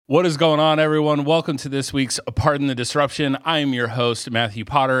What is going on, everyone? Welcome to this week's Pardon the Disruption. I am your host, Matthew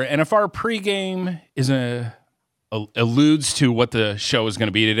Potter, and if our pregame alludes to what the show is going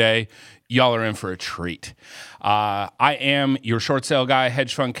to be today, y'all are in for a treat. I am your short sale guy,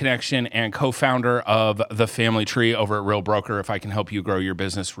 hedge fund connection, and co-founder of The Family Tree over at Real Broker. If I can help you grow your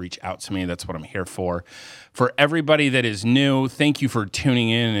business, reach out to me. That's what I'm here for. For everybody that is new, thank you for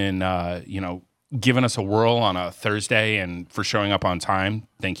tuning in and giving us a whirl on a Thursday and for showing up on time.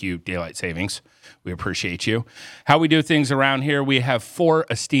 Thank you, Daylight Savings. We appreciate you. How we do things around here, we have 4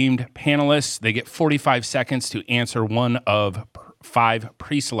 esteemed panelists. They get 45 seconds to answer one of 5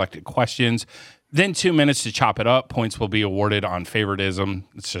 pre-selected questions, then 2 minutes to chop it up. Points will be awarded on favoritism.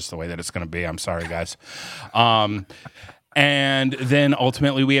 It's just the way that it's going to be. I'm sorry, guys. And then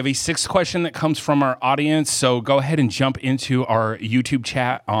ultimately we have a 6th question that comes from our audience. So go ahead and jump into our YouTube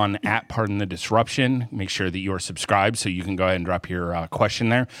chat on @PardonTheDisruption. Make sure that you are subscribed so you can go ahead and drop your question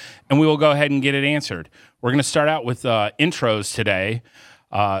there. And we will go ahead and get it answered. We're going to start out with intros today.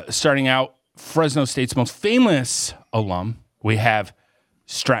 Starting out, Fresno State's most famous alum, we have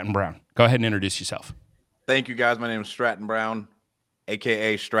Stratton Brown. Go ahead and introduce yourself. Thank you, guys. My name is Stratton Brown,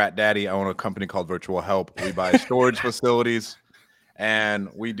 a.k.a. Strat Daddy. I own a company called Virtual Help. We buy storage facilities, and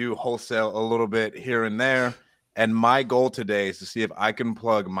we do wholesale a little bit here and there. And my goal today is to see if I can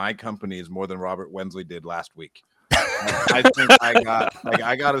plug my companies more than Robert Wensley did last week. I think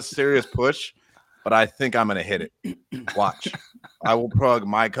I got a serious push, but I think I'm going to hit it. Watch. I will plug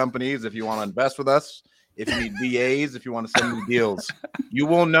my companies if you want to invest with us. If you need VAs, if you want to send me deals, you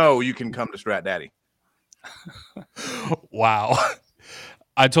will know you can come to Strat Daddy. Wow.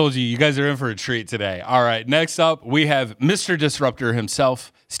 I told you, you guys are in for a treat today. All right, next up, we have Mr. Disruptor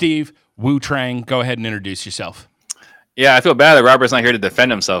himself, Steve Wu Trang. Go ahead and introduce yourself. Yeah, I feel bad that Robert's not here to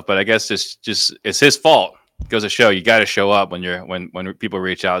defend himself, but I guess just it's his fault. It goes to show you got to show up when people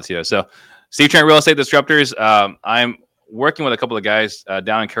reach out to you. So, Steve Trang, Real Estate Disruptors. I'm working with a couple of guys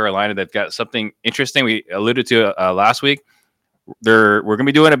down in Carolina that got something interesting. We alluded to last week. We're going to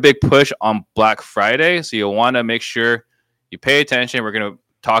be doing a big push on Black Friday, so you'll want to make sure you pay attention. We're going to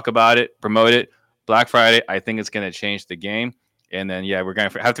talk about it, promote it. Black Friday, I think it's going to change the game. And then, we're going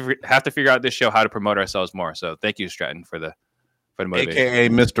to have to figure out this show how to promote ourselves more. So thank you, Stratton, for the motivation. AKA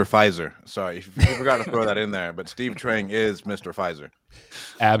Mr. Pfizer. Sorry, you forgot to throw that in there, but Steve Trang is Mr. Pfizer.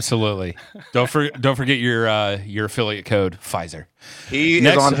 Absolutely. Don't forget your affiliate code, Pfizer. He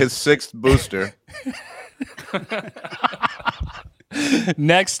is on his 6th booster.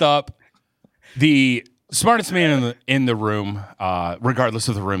 Next up, the smartest man in the room, regardless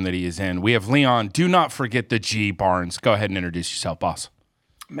of the room that he is in. We have Leon. Do not forget the G Barnes. Go ahead and introduce yourself, boss.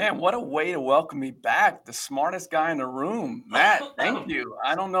 Man, what a way to welcome me back. The smartest guy in the room. Matt, thank you.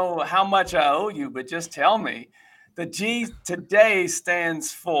 I don't know how much I owe you, but just tell me. The G today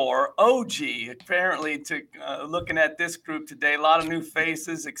stands for OG. Apparently, looking at this group today, a lot of new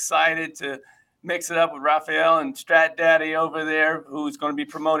faces, excited to mix it up with Raphael and Strat Daddy over there, who's going to be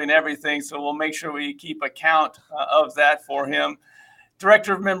promoting everything. So we'll make sure we keep account of that for him.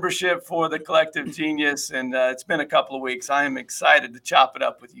 Director of membership for the Collective Genius, and it's been a couple of weeks. I am excited to chop it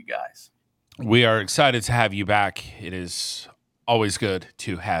up with you guys. We are excited to have you back. It is always good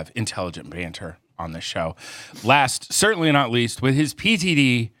to have intelligent banter on this show. Last, certainly not least, with his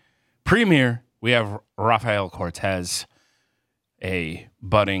PTD premiere, we have Rafael Cortez, a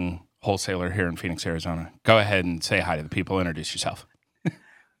budding wholesaler here in Phoenix, Arizona. Go ahead and say hi to the people. Introduce yourself.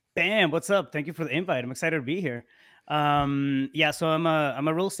 Bam, what's up? Thank you for the invite. I'm excited to be here. So I'm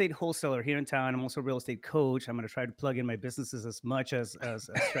a real estate wholesaler here in town. I'm also a real estate coach. I'm going to try to plug in my businesses as much as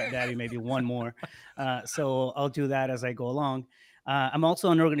Strat Daddy, maybe one more. So I'll do that as I go along. I'm also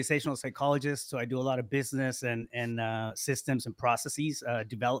an organizational psychologist, so I do a lot of business and systems and processes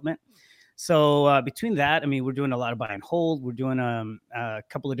development. So between that, I mean, we're doing a lot of buy and hold. We're doing a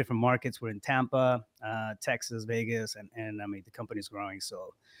couple of different markets. We're in Tampa, Texas, Vegas, and I mean, the company's growing.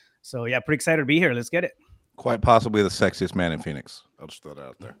 So yeah, pretty excited to be here. Let's get it. Quite possibly the sexiest man in Phoenix. I'll just throw that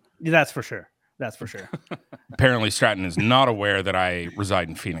out there. That's for sure. Apparently, Stratton is not aware that I reside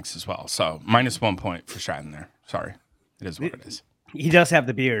in Phoenix as well. So -1 point for Stratton there. Sorry. It is what it is. He does have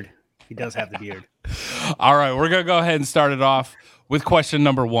the beard. All right. We're going to go ahead and start it off with question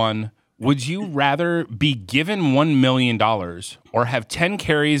number 1. Would you rather be given $1 million or have 10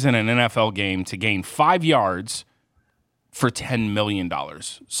 carries in an NFL game to gain 5 yards for $10 million?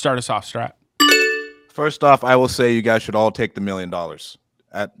 Start us off, Strat. First off, I will say you guys should all take the $1 million.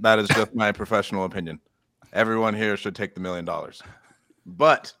 That is just my professional opinion. Everyone here should take the $1 million.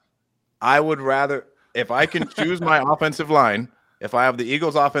 But I would rather, if I can choose my offensive line, if I have the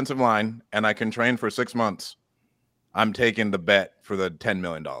Eagles offensive line and I can train for 6 months, I'm taking the bet for the $10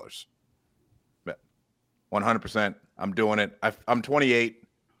 million. Bet 100%. I'm doing it. I'm 28.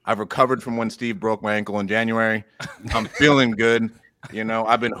 I've recovered from when Steve broke my ankle in January. I'm feeling good. You know,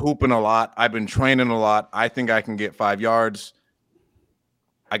 I've been hooping a lot. I've been training a lot. I think I can get 5 yards.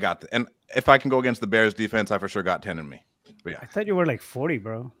 I got and if I can go against the Bears defense, I for sure got 10 in me. But yeah. I thought you were like 40,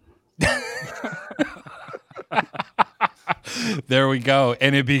 bro. There we go,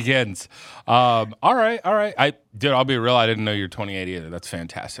 and it begins. All right. I'll be real. I didn't know you're 28 either. That's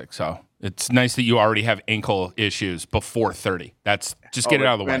fantastic. So it's nice that you already have ankle issues before 30. That's just get it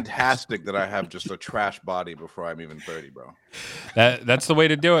out of the way. Fantastic that I have just a trash body before I'm even 30, bro. That's the way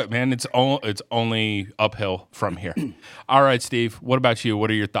to do it, man. It's only uphill from here. All right, Steve. What about you?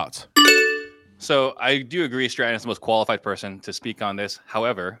 What are your thoughts? So I do agree Stratton is the most qualified person to speak on this.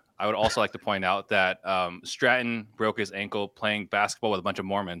 However, I would also like to point out that Stratton broke his ankle playing basketball with a bunch of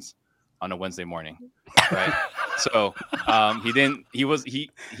Mormons on a Wednesday morning, right? So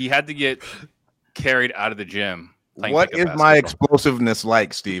he had to get carried out of the gym. What is my explosiveness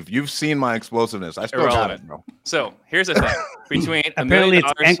like, Steve? You've seen my explosiveness. I still got it, bro. So here's the thing: between apparently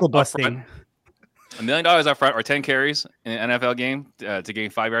it's ankle busting. $1 million up front or 10 carries in an NFL game to gain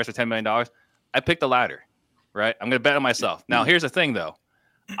 5 yards for $10 million. I picked the latter, right? I'm going to bet on myself. Now, here's the thing, though.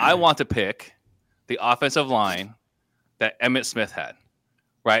 I want to pick the offensive line that Emmitt Smith had,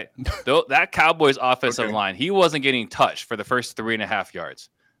 right? That Cowboys offensive line, he wasn't getting touched for the first 3.5 yards.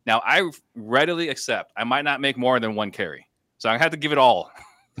 Now, I readily accept I might not make more than 1 carry. So I have to give it all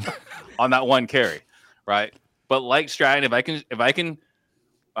on that 1 carry, right? But like Stratton, if I can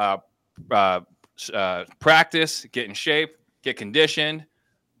practice, get in shape, get conditioned,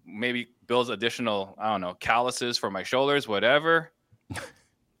 maybe builds additional, calluses for my shoulders, whatever.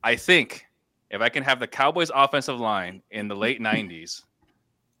 I think if I can have the Cowboys offensive line in the late 90s,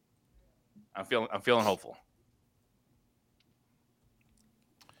 I'm feeling hopeful.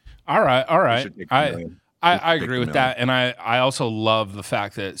 All right. I agree with that. And I also love the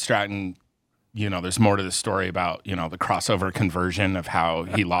fact that Stratton, there's more to the story about, the crossover conversion of how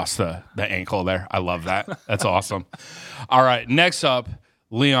he lost the ankle there. I love that. That's awesome. All right. Next up,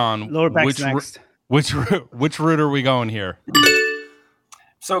 Leon, lower back's next. Which route are we going here?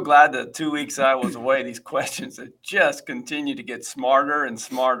 So glad that 2 weeks I was away. These questions that just continue to get smarter and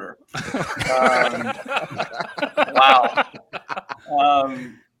smarter. Wow.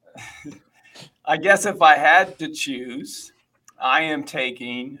 I guess if I had to choose, I am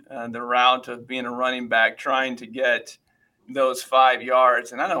taking the route of being a running back, trying to get those 5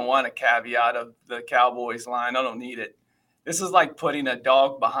 yards. And I don't want a caveat of the Cowboys line. I don't need it. This is like putting a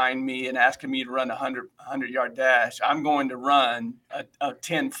dog behind me and asking me to run a 100-yard dash. I'm going to run a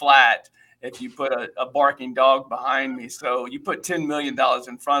 10 flat if you put a barking dog behind me. So you put $10 million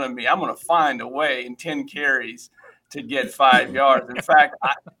in front of me, I'm going to find a way in 10 carries to get 5 yards. In fact,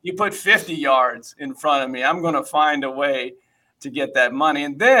 you put 50 yards in front of me, I'm going to find a way to get that money.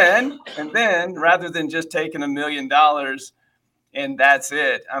 And then rather than just taking $1 million and that's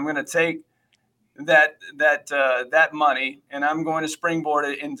it, I'm going to take that money and I'm going to springboard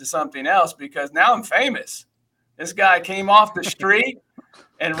it into something else, because now I'm famous. This guy came off the street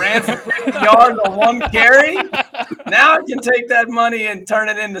and ran for 50 yards on 1 carry. Now I can take that money and turn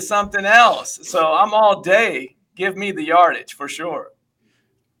it into something else. So I'm all day. Give me the yardage for sure.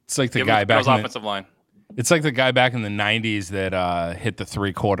 It's like the guy back in offensive line. It's like the guy back in the 90s that hit the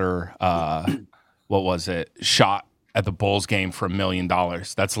 3/4 what was it? Shot at the Bulls game for $1 million.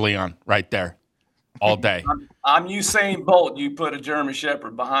 That's Leon right there. All day. I'm Usain Bolt. You put a German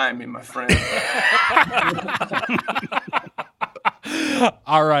Shepherd behind me, my friend.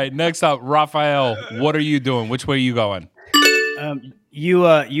 All right. Next up, Raphael. What are you doing? Which way are you going? You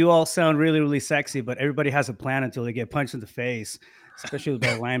all sound really, really sexy, but everybody has a plan until they get punched in the face, especially with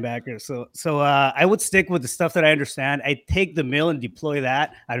that linebacker. So I would stick with the stuff that I understand. I take the mill and deploy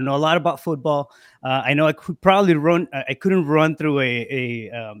that. I don't know a lot about football. I know I could probably run. I couldn't run through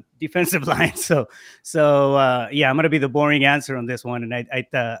a defensive line. So yeah, I'm gonna be the boring answer on this one, and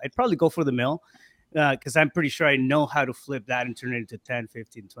I'd probably go for the mill because I'm pretty sure I know how to flip that and turn it into 10,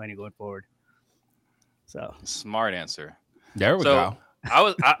 15, 20 going forward. So smart answer. There we go.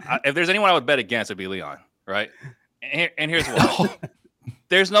 If there's anyone I would bet against, it'd be Leon, right? And here's why.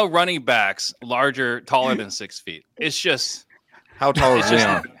 There's no running backs taller than 6 feet. It's just how tall is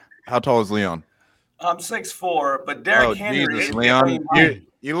Leon? How tall is Leon? I'm 6'4", but Derrick Henry. Jesus, Leon,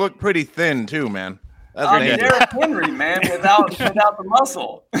 you look pretty thin too, man. I'm Derrick Henry, man, without the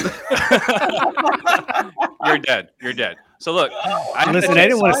muscle. You're dead. So look, listen, I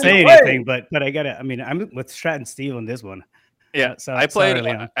didn't want to say anything, but I gotta. I mean, I'm with Stratton Steve on this one. Yeah, So I played. sorry,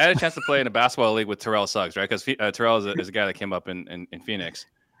 Leon. I had a chance to play in a basketball league with Terrell Suggs, right? Because Terrell is a guy that came up in Phoenix,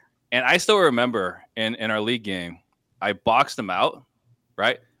 and I still remember in our league game, I boxed him out,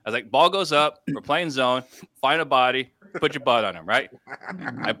 right? I was like, ball goes up, we're playing zone, find a body, put your butt on him, right?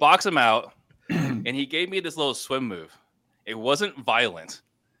 I box him out, and he gave me this little swim move. It wasn't violent;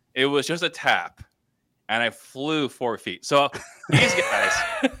 it was just a tap, and I flew 4 feet. So these guys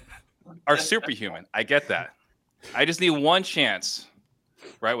are superhuman. I get that. I just need one chance,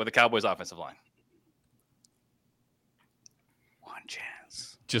 right, with the Cowboys' offensive line. One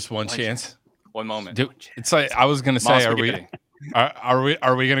chance. Just one chance. One moment. Dude, it's like I was gonna say, Moss are spaghetti.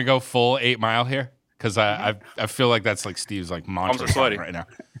 we gonna go full 8 Mile here? Because I feel like that's like Steve's like mantra are sweaty. right now.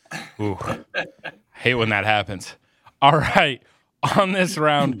 Ooh, hate when that happens. All right, on this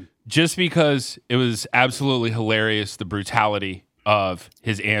round, just because it was absolutely hilarious, the brutality of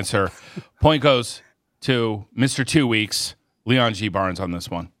his answer, point goes to Mr. 2 Weeks, Leon G. Barnes on this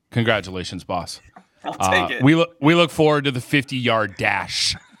one. Congratulations, boss. I'll take it. We look forward to the 50-yard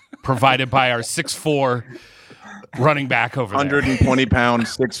dash provided by our 6'4" running back over there. 120-pound,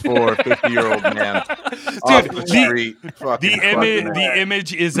 6'4", 50-year-old man. Off the street, The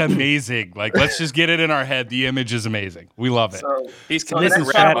image is amazing. Like, let's just get it in our head. The image is amazing. We love it. So He's So committed next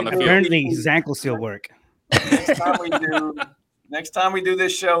to time rap we on the do- field. Apparently, his ankles still work. next time we do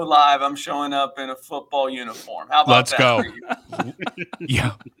this show live, I'm showing up in a football uniform. How about Let's that? go. for you?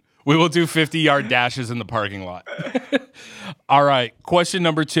 Yeah. We will do 50-yard dashes in the parking lot. All right. Question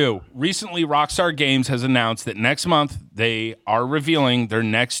number 2. Recently, Rockstar Games has announced that next month they are revealing their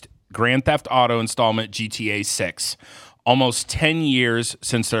next Grand Theft Auto installment, GTA 6. Almost 10 years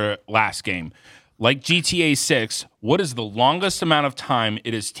since their last game. Like GTA 6, what is the longest amount of time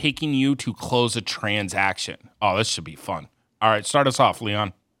it is taking you to close a transaction? Oh, this should be fun. All right. Start us off,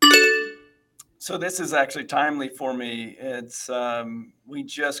 Leon. So this is actually timely for me. It's we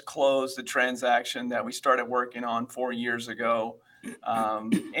just closed the transaction that we started working on 4 years ago,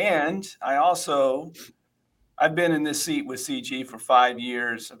 and I've been in this seat with CG for 5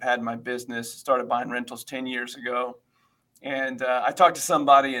 years. I've had my business, started buying rentals 10 years ago, and I talked to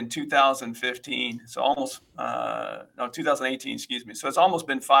somebody in 2015, so 2018, excuse me. So it's almost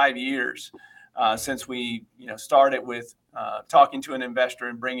been 5 years since we started with talking to an investor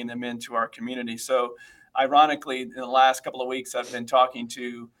and bringing them into our community. So ironically, in the last couple of weeks, I've been talking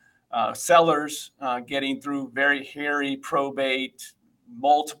to sellers getting through very hairy probate,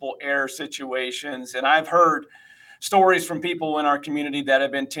 multiple heir situations. And I've heard stories from people in our community that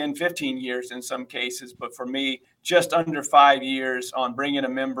have been 10, 15 years in some cases. But for me, just under 5 years on bringing a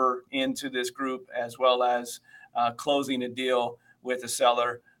member into this group, as well as closing a deal with a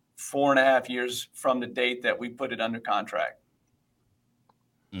seller 4.5 years from the date that we put it under contract.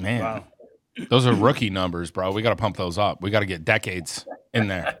 Man, Wow. those are rookie numbers, bro. We got to pump those up. We got to get decades in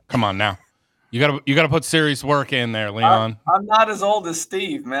there. Come on now. You got to put serious work in there, Leon. I'm not as old as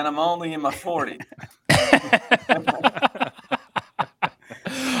Steve, man. I'm only in my 40s.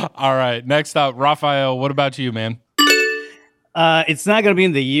 All right. Next up, Raphael, what about you, man? It's not going to be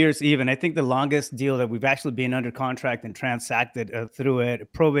in the years even. I think the longest deal that we've actually been under contract and transacted through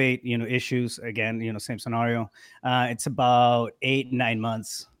it, probate, issues, again, same scenario. It's about 8-9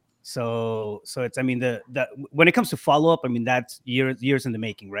 months. So it's, I mean, the when it comes to follow up, I mean, that's years in the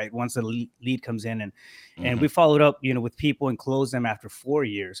making, right? Once the lead comes in and we followed up, with people and closed them after 4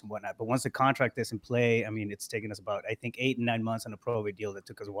 years and whatnot. But once the contract is in play, I mean, it's taken us about, I think, 8-9 months on a probate deal that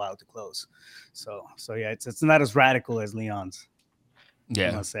took us a while to close. So yeah, it's not as radical as Leon's. I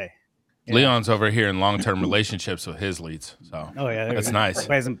Yeah. must say. Yeah. Leon's over here in long-term relationships with his leads. So Oh yeah, that's nice.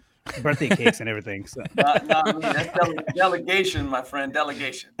 Buy some birthday cakes and everything. So Not me. That's delegation, my friend.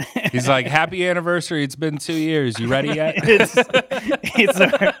 Delegation. He's like, happy anniversary. It's been 2 years. You ready yet?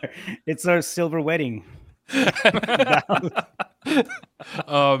 it's our silver wedding.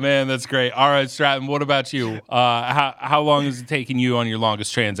 Oh, man, that's great. All right, Stratton, what about you? How long is it taking you on your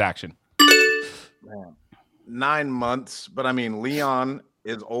longest transaction? 9 months, but I mean, Leon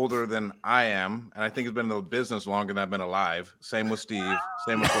is older than I am, and I think he's been in the business longer than I've been alive. Same with Steve,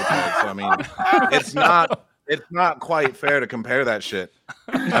 same with Cortez. So I mean, it's not quite fair to compare that shit.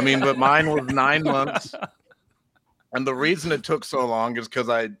 I mean, but mine was 9 months, and the reason it took so long is because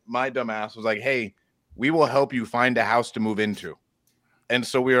my dumbass was like, "Hey, we will help you find a house to move into," and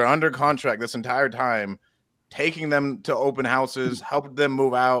so we were under contract this entire time, taking them to open houses, helped them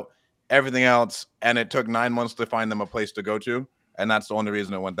move out. Everything else, and it took 9 months to find them a place to go to, and that's the only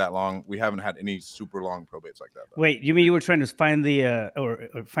reason it went that long. We haven't had any super long probates like that, though. Wait, you mean you were trying to find the or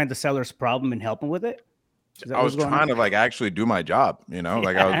find the seller's problem and help him with it? I was trying to like actually do my job,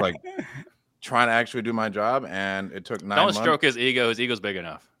 like I was like, trying to actually do my job, and it took 9 Don't months. stroke his ego. His ego's big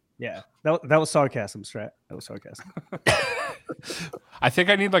enough. Yeah, that was sarcasm, Strat. That was sarcasm. I think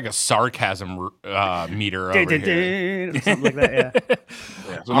I need like a sarcasm meter over here. Something like that. Yeah.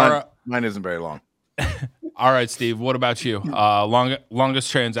 Yeah, so All right. mine isn't very long. All right, Steve. What about you?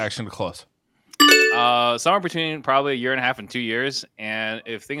 Longest transaction to close? Somewhere between probably 1.5 years and 2 years. And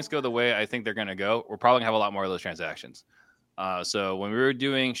if things go the way I think they're going to go, we're probably going to have a lot more of those transactions. So when we were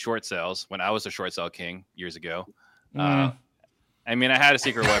doing short sales, when I was the short sale king years ago, I mean, I had a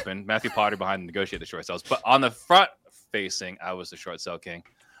secret weapon, Matthew Potter, behind to negotiate the short sales. But on the front facing, I was the short sale king.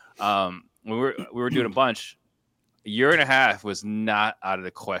 When we were doing a bunch, 1.5 years was not out of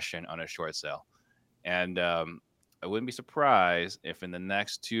the question on a short sale. And I wouldn't be surprised if in the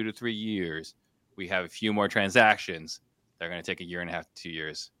next 2 to 3 years, we have a few more transactions that are going to take 1.5 years to 2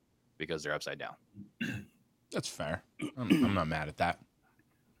 years because they're upside down. That's fair. I'm not mad at that.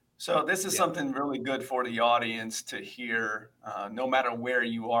 So this is something really good for the audience to hear, no matter where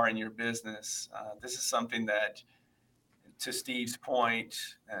you are in your business. This is something that, to Steve's point,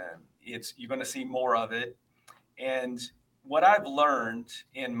 you're going to see more of it. And what I've learned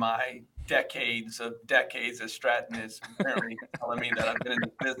in my decades, as Stratton is apparently telling me that I've been in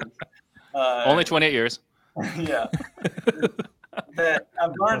this business. Only 28 years. Yeah. That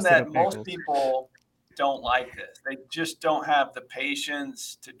I've learned that most people don't like this. They just don't have the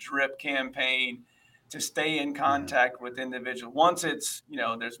patience to drip campaign, to stay in contact with individuals. Once it's,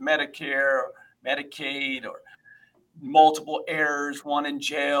 there's Medicare, or Medicaid, or multiple errors, one in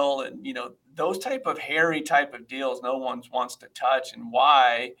jail, and, those type of hairy type of deals no one wants to touch. And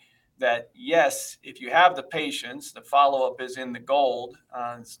why that, yes, if you have the patience, the follow-up is in the gold.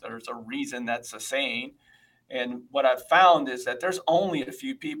 There's a reason that's a saying. And what I've found is that there's only a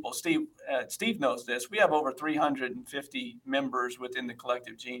few people. Steve knows this. We have over 350 members within the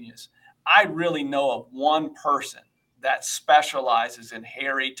Collective Genius. I really know of one person that specializes in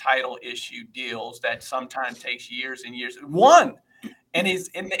hairy title issue deals that sometimes takes years and years. One, and his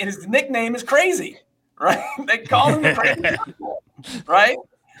nickname is Crazy, right? They call him the Crazy, right?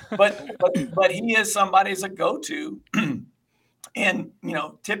 But he is somebody as a go-to, and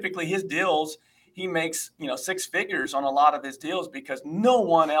typically his deals. He makes, 6 figures on a lot of his deals because no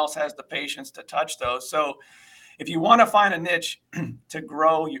one else has the patience to touch those. So if you want to find a niche to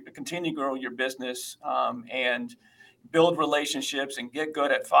continue to grow your business and build relationships and get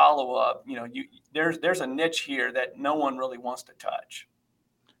good at follow-up, there's a niche here that no one really wants to touch.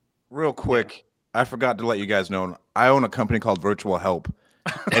 Real quick, I forgot to let you guys know, I own a company called Virtual Help,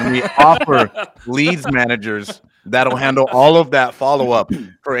 and we offer leads managers that'll handle all of that follow-up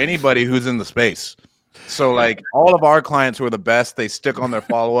for anybody who's in the space. So like all of our clients who are the best, they stick on their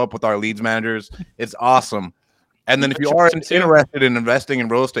follow-up with our leads managers. It's awesome. And then if you are interested in investing in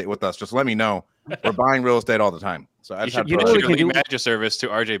real estate with us, just let me know. We're buying real estate all the time. So I You should know what we your can do? lead manager service to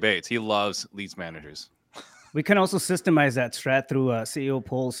RJ Bates. He loves leads managers. We can also systemize that, Strat, through CEO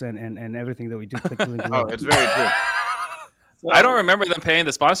Pulse and everything that we do. Oh, it's very true. I don't remember them paying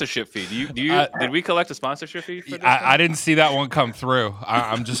the sponsorship fee. Did we collect a sponsorship fee for this? I didn't see that one come through.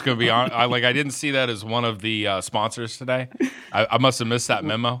 I'm just going to be honest. I didn't see that as one of the sponsors today. I must have missed that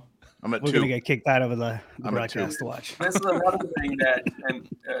memo. I'm at We're 2. going to get kicked out of the I'm at 2. broadcast to watch. This is another thing that, and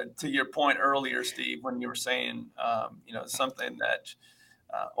to your point earlier, Steve, when you were saying, something that,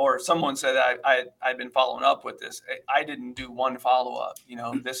 or someone said I'd been following up with this. I didn't do one follow-up.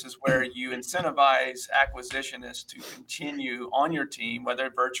 This is where you incentivize acquisitionists to continue on your team, whether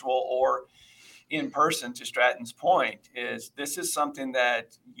virtual or in person. To Stratton's point, this is something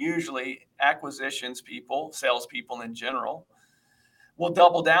that usually acquisitions people, salespeople in general, will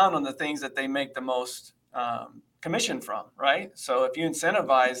double down on the things that they make the most commission from, right? So if you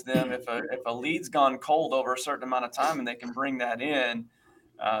incentivize them, if a lead's gone cold over a certain amount of time and they can bring that in,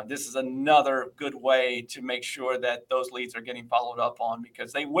 this is another good way to make sure that those leads are getting followed up on,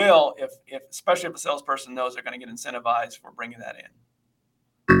 because they will, especially if a salesperson knows they're going to get incentivized for bringing that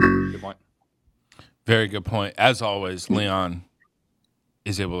in. Good point. Very good point. As always, Leon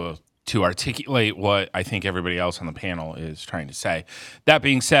is able to articulate what I think everybody else on the panel is trying to say. That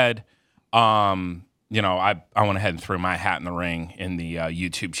being said, I went ahead and threw my hat in the ring in the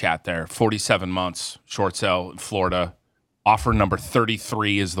YouTube chat there. 47 months, short sale in Florida. Offer number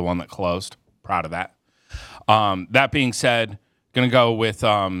 33 is the one that closed. Proud of that. That being said, going to go with,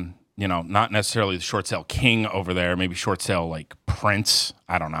 not necessarily the short sale king over there, maybe short sale like Prince.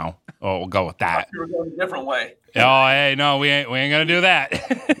 I don't know. Oh, we'll go with that. We're going a different way. Oh, hey, no, we ain't gonna do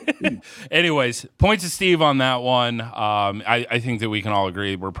that. Anyways, points to Steve on that one. I think that we can all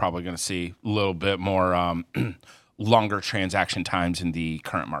agree we're probably gonna see a little bit more longer transaction times in the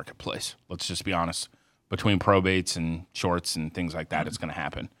current marketplace. Let's just be honest. Between probates and shorts and things like that, it's going to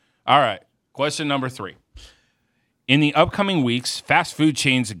happen. All right. Question number 3. In the upcoming weeks, fast food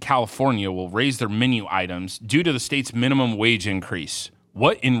chains in California will raise their menu items due to the state's minimum wage increase.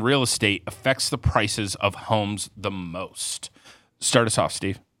 What in real estate affects the prices of homes the most? Start us off,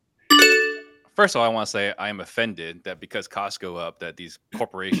 Steve. First of all, I want to say I am offended that because costs go up, that these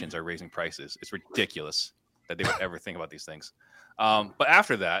corporations are raising prices. It's ridiculous that they would ever think about these things. But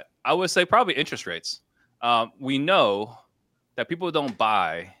after that, I would say probably interest rates. We know that people don't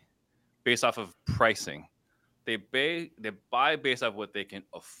buy based off of pricing. They buy based off what they can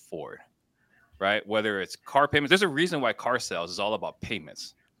afford, right? Whether it's car payments. There's a reason why car sales is all about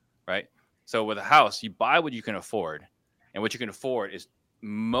payments, right? So with a house, you buy what you can afford, and what you can afford is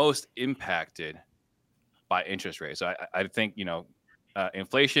most impacted by interest rates. So I think,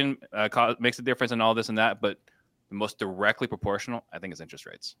 inflation makes a difference in all this and that, but the most directly proportional, I think, is interest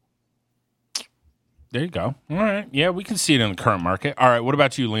rates. There you go. All right. Yeah, we can see it in the current market. All right. What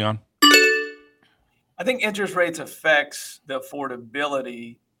about you, Leon? I think interest rates affects the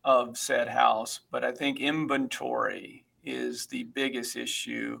affordability of said house, but I think inventory is the biggest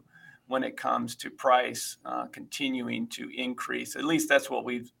issue when it comes to price continuing to increase. At least that's what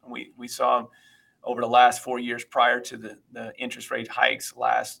we saw over the last 4 years prior to the interest rate hikes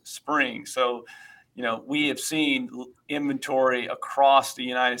last spring. So, we have seen inventory across the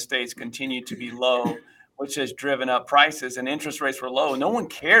United States continue to be low, which has driven up prices, and interest rates were low. No one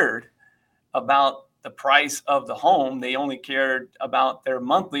cared about the price of the home. They only cared about their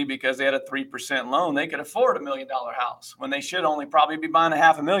monthly because they had a 3% loan. They could afford $1 million house when they should only probably be buying a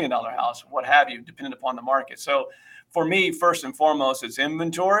 $500,000 house, what have you, depending upon the market. So for me, first and foremost, it's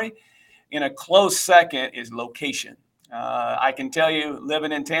inventory. In a close second is location. I can tell you,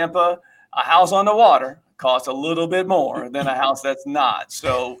 living in Tampa, a house on the water costs a little bit more than a house that's not.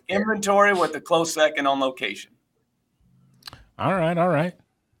 So inventory with a close second on location. All right.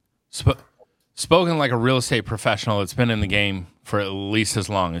 Spoken like a real estate professional that's been in the game for at least as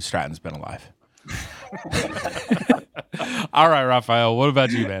long as Stratton's been alive. All right, Raphael, what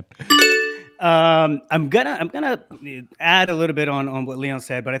about you, man? I'm gonna add a little bit on what Leon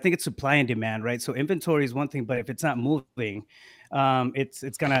said, but I think it's supply and demand, right? So inventory is one thing, but if it's not moving,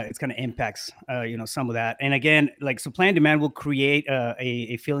 it's gonna impact some of that. And again, like supply and demand will create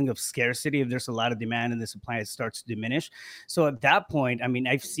a feeling of scarcity. If there's a lot of demand and the supply starts to diminish, so at that point, I mean,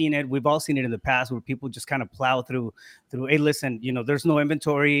 I've seen it. We've all seen it in the past where people just kind of plow through. Hey, listen, there's no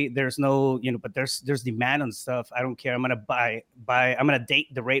inventory, there's no, but there's demand on stuff. I don't care. I'm gonna buy. I'm gonna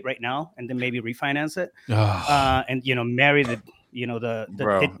date the rate right now and then maybe refinance it, and marry the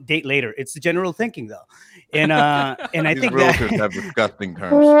date later. It's the general thinking though, and I think realtors have disgusting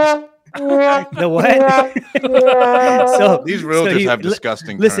terms. The what? These realtors have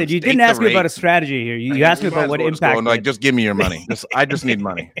disgusting terms. Listen, you didn't ask me about a strategy here. You asked me about what impact. Just give me your money. I just need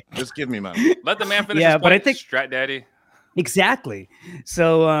money. Just give me money. Let the man finish. Yeah, but I think Strat Daddy. Exactly.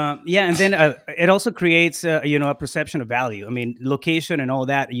 So and then it also creates a perception of value. I mean, location and all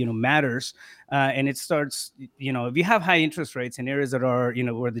that matters, and it starts if you have high interest rates in areas that are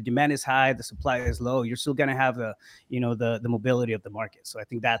where the demand is high, the supply is low, you're still going to have the the mobility of the market. So I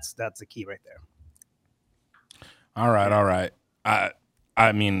think that's the key right there. All right.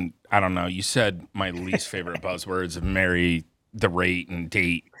 I mean, I don't know. You said my least favorite buzzwords of marry, the rate, and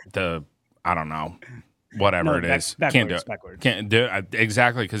date the I don't know. Whatever it is, can't do it. Can't do it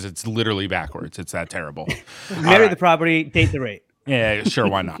exactly because it's literally backwards. It's that terrible. Marry the property, date the rate. Yeah, sure.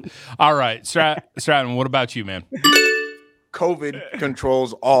 Why not? All right, Stratton. What about you, man? COVID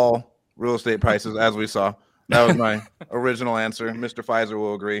controls all real estate prices, as we saw. That was my original answer. Mr. Pfizer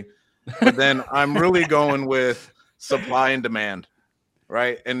will agree. But then I'm really going with supply and demand,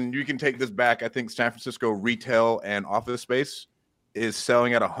 right? And you can take this back. I think San Francisco retail and office space is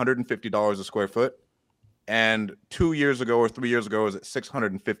selling at $150 a square foot. And 2 years ago or 3 years ago, it was at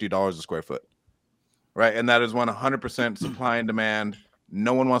 $650 a square foot, right? And that is 100% supply and demand.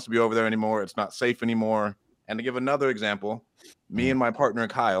 No one wants to be over there anymore. It's not safe anymore. And to give another example, me and my partner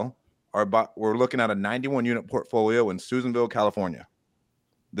Kyle we're looking at a 91-unit portfolio in Susanville, California.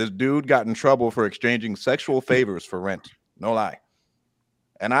 This dude got in trouble for exchanging sexual favors for rent. No lie.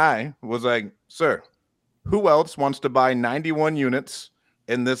 And I was like, sir, who else wants to buy 91 units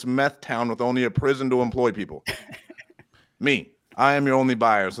in this meth town with only a prison to employ people? Me. I am your only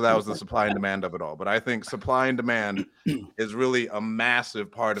buyer. So that was the supply and demand of it all. But I think supply and demand is really a massive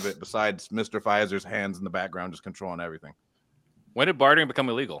part of it, besides Mr. Pfizer's hands in the background just controlling everything. When did bartering become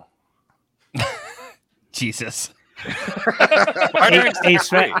illegal? Jesus. Hey,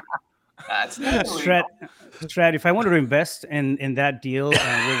 That's not illegal. Strat, if I wanted to invest in that deal,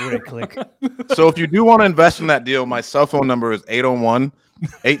 where would I click? So if you do want to invest in that deal, my cell phone number is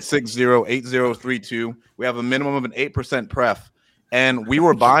 801-860-8032. We have a minimum of an 8% pref. And we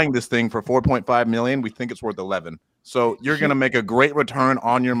were buying this thing for 4.5 million. We think it's worth 11. So you're going to make a great return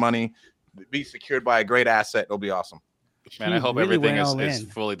on your money, be secured by a great asset. It'll be awesome. Man, I hope really everything went is all in.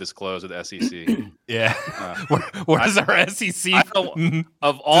 fully disclosed with the SEC. Yeah. Where's our SEC?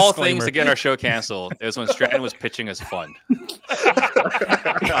 Of all Disclaimer. things to get our show canceled, it was when Stratton was pitching his fund.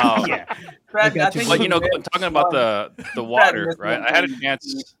 Yeah. Brad, got I think you. But you know, missed talking about one. the water, missed right? one I had a thing.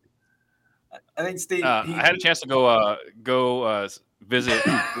 chance. I think Steve. I had a chance to go visit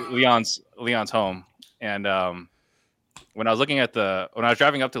Leon's home, and when I was looking at when I was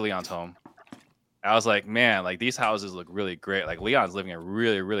driving up to Leon's home, I was like, man, like these houses look really great. Like Leon's living in a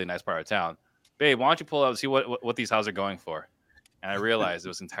really, really nice part of town. Babe, why don't you pull up and see what these houses are going for? And I realized it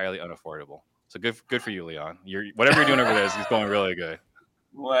was entirely unaffordable. So good for you, Leon. Whatever you're doing over there is going really good.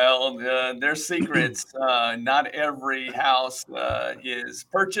 Well, there's secrets. Not every house is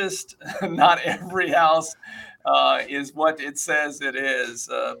purchased. Not every house is what it says it is.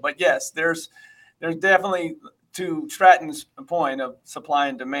 But yes, there's definitely, to Stratton's point of supply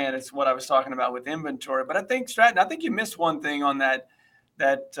and demand, it's what I was talking about with inventory. But I think, Stratton, I think you missed one thing on that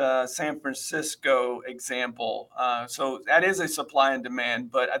San Francisco example. So that is a supply and demand,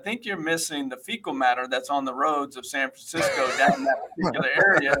 but I think you're missing the fecal matter that's on the roads of San Francisco down in that particular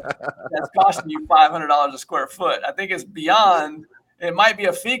area that's costing you $500 a square foot. I think it's beyond, it might be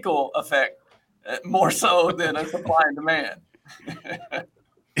a fecal effect more so than a supply and demand.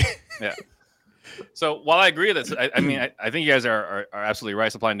 Yeah. So while I agree that I think you guys are absolutely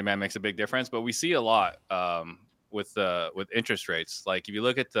right. Supply and demand makes a big difference, but we see a lot with interest rates. Like if you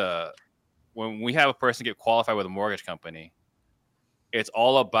look at when we have a person get qualified with a mortgage company, it's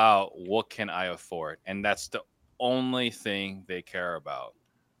all about what can I afford, and that's the only thing they care about,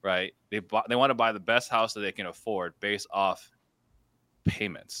 right? They want to buy the best house that they can afford based off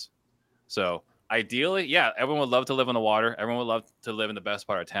payments. So ideally, yeah, everyone would love to live on the water. Everyone would love to live in the best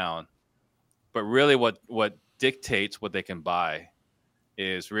part of town. But really what dictates what they can buy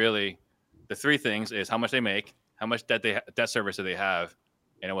is really the three things: is how much they make, how much debt service do they have,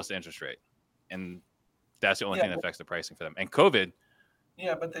 and what's the interest rate. And that's the only thing that affects the pricing for them. And COVID,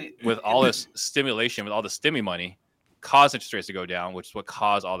 with all this stimulation, with all the stimmy money, caused interest rates to go down, which is what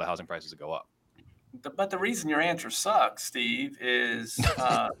caused all the housing prices to go up. But the reason your answer sucks, Steve, is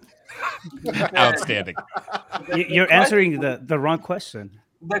Outstanding. You're answering the wrong question.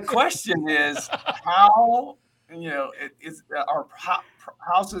 The question is how our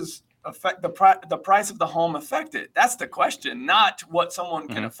houses affect the price of the home affected. That's the question, not what someone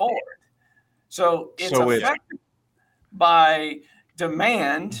can afford. So it's affected by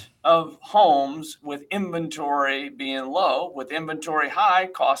demand of homes with inventory being low. With inventory high,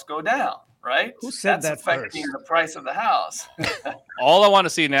 costs go down, right? Who said That's that affecting first? the price of the house. All I want to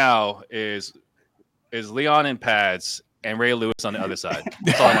see now is Leon in pads and Ray Lewis on the other side.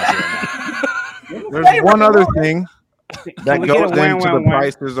 That's all I want to see right now. There's one other thing that we get a goes wah, into wah, the wah?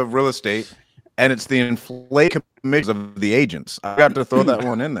 prices of real estate, and it's the inflation commissions of the agents. I got to throw that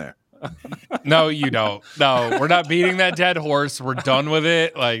one in there. No, you don't. No, we're not beating that dead horse. We're done with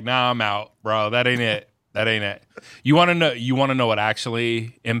it. Like, nah, I'm out, bro. That ain't it. You want to know? You want to know what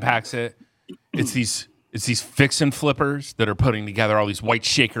actually impacts it? It's these fix and flippers that are putting together all these white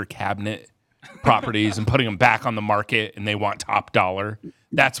shaker cabinet properties and putting them back on the market, and they want top dollar.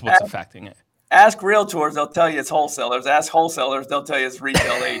 That's what's affecting it. Ask realtors, they'll tell you it's wholesalers. Ask wholesalers, they'll tell you it's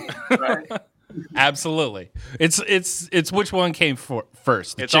retail agents, right? Absolutely. It's which one came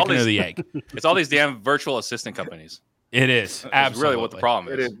first, the It's all chicken or these- the egg? It's all these damn virtual assistant companies. It is. That's Absolutely. really what the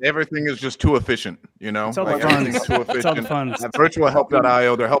problem It is. is. Everything is just too efficient, you know? It's all the Like, everything's funds. too It's all the efficient. funds. At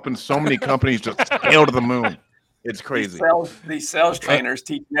virtualhelp.io, they're helping so many companies just scale to the moon. It's crazy. These sales trainers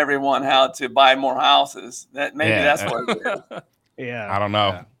teaching everyone how to buy more houses. That's what it is. Yeah. I don't know.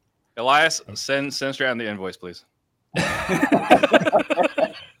 Yeah. Elias, send Stratton the invoice, please.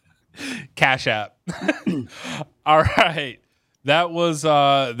 Cash App. All right. That was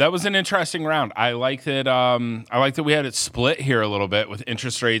an interesting round. I like that. I like that we had it split here a little bit with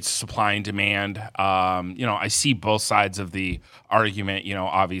interest rates, supply and demand. I see both sides of the argument.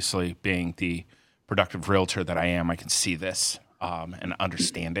 Obviously being the productive realtor that I am, I can see this and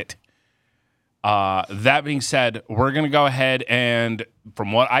understand it. That being said, we're gonna go ahead and,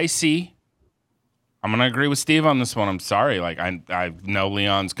 from what I see, I'm gonna agree with Steve on this one. I'm sorry, I know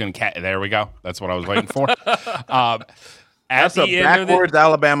Leon's gonna there we go. That's what I was waiting for. That's a backwards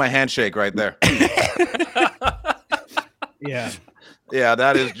Alabama handshake right there. Yeah. Yeah,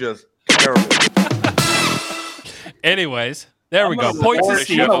 that is just Terrible. Anyways, there we go. I'm gonna Point to award-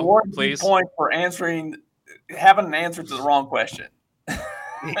 Steve. I'm gonna award you Please. point for having an answer to the wrong question.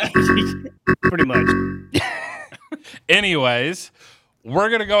 Pretty much. Anyways, we're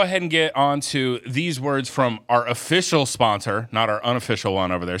going to go ahead and get on to these words from our official sponsor, not our unofficial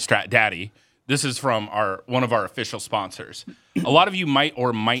one over there, Strat Daddy. This is from one of our official sponsors. A lot of you might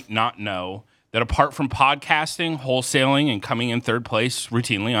or might not know that apart from podcasting, wholesaling, and coming in third place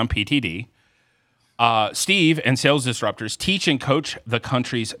routinely on PTD, Steve and Sales Disruptors teach and coach the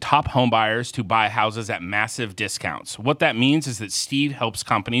country's top home buyers to buy houses at massive discounts. What that means is that Steve helps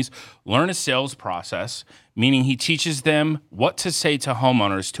companies learn a sales process, meaning he teaches them what to say to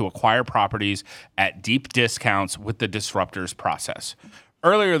homeowners to acquire properties at deep discounts with the Disruptors process.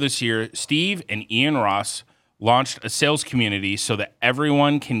 Earlier this year, Steve and Ian Ross launched a sales community so that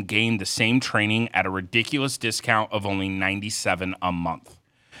everyone can gain the same training at a ridiculous discount of only $97 a month.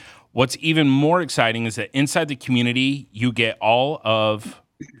 What's even more exciting is that inside the community, you get all of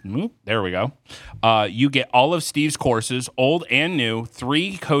you get all of Steve's courses, old and new,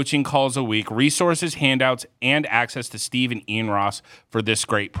 3 coaching calls a week, resources, handouts, and access to Steve and Ian Ross for this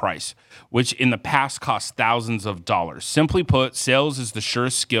great price, which in the past cost thousands of dollars. Simply put, sales is the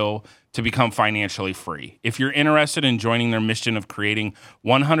surest skill to become financially free. If you're interested in joining their mission of creating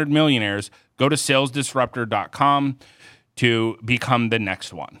 100 millionaires, go to salesdisruptor.com to become the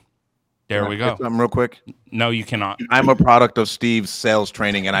next one. There we go. Something real quick. No, you cannot. I'm a product of Steve's sales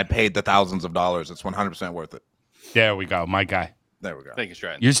training, and I paid the thousands of dollars. It's 100% worth it. There we go, my guy. There we go. Thank you,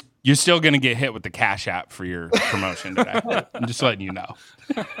 Stratton. You're still going to get hit with the Cash App for your promotion today. I'm just letting you know.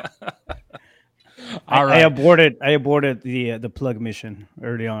 All right. I aborted the plug mission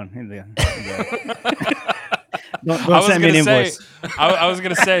early on in the don't send me an invoice. I was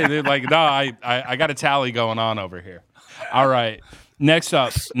gonna say, dude, like, no, I got a tally going on over here. All right. Next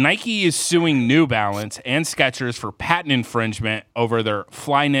up, Nike is suing New Balance and Skechers for patent infringement over their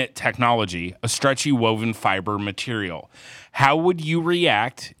Flyknit technology, a stretchy woven fiber material. How would you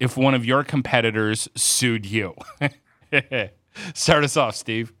react if one of your competitors sued you? Start us off,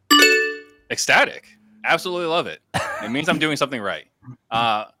 Steve. Ecstatic. Absolutely love it. It means I'm doing something right.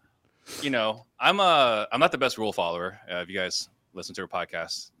 I'm not the best rule follower. If you guys listen to our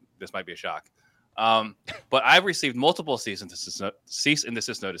podcast, this might be a shock. But I've received multiple cease and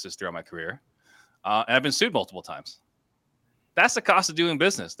desist notices throughout my career, and I've been sued multiple times. That's the cost of doing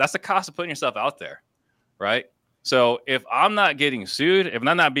business. That's the cost of putting yourself out there, right? So if I'm not getting sued, if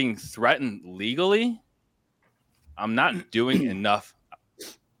I'm not being threatened legally, I'm not doing enough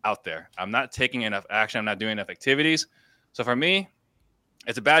out there. I'm not taking enough action. I'm not doing enough activities. So for me,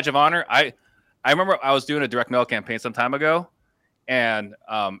 it's a badge of honor. I remember I was doing a direct mail campaign some time ago, and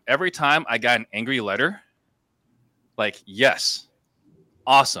every time I got an angry letter, like, yes,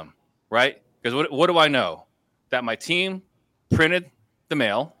 awesome, right? Because what do I know? That my team printed the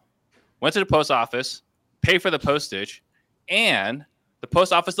mail, went to the post office, paid for the postage, and the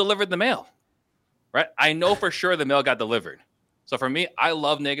post office delivered the mail, right? I know for sure the mail got delivered. So for me, I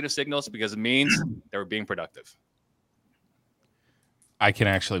love negative signals because it means they were being productive. I can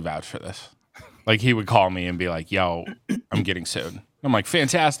actually vouch for this. Like, he would call me and be like, yo, I'm getting sued. I'm like,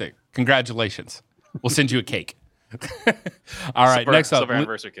 fantastic. Congratulations. We'll send you a cake. All right, next up. Silver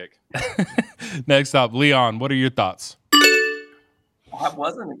anniversary cake. Next up, Leon, what are your thoughts? I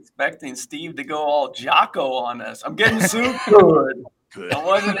wasn't expecting Steve to go all Jocko on us. I'm getting sued. Good. I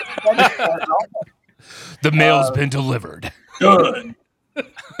wasn't expecting that. The mail's been delivered. Good.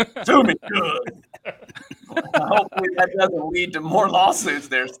 Sue me. Good. Hopefully that doesn't lead to more lawsuits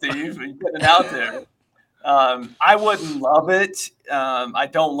there, Steve. You put it out there. I wouldn't love it. I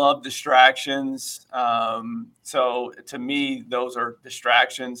don't love distractions. So to me, those are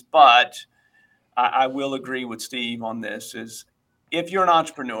distractions. But I will agree with Steve on this is if you're an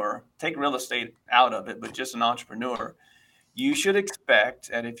entrepreneur, take real estate out of it, but just an entrepreneur, you should expect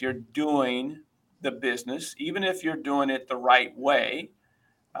that if you're doing the business, even if you're doing it the right way,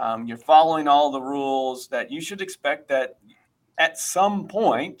 you're following all the rules, that you should expect that at some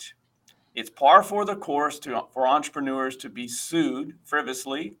point, it's par for the course for entrepreneurs to be sued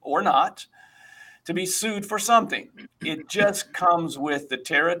frivolously or not, to be sued for something. It just comes with the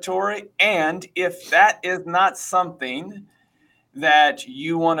territory. And if that is not something that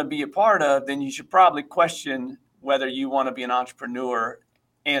you want to be a part of, then you should probably question whether you want to be an entrepreneur,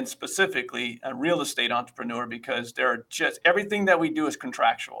 and specifically a real estate entrepreneur, because there are just everything that we do is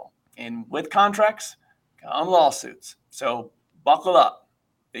contractual. And with contracts come lawsuits. So buckle up,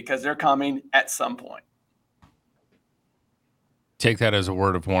 because they're coming at some point. Take that as a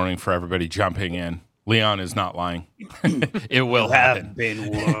word of warning for everybody jumping in. Leon is not lying. It will You happen. have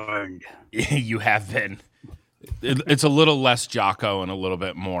been warned. You have been. It's a little less Jocko and a little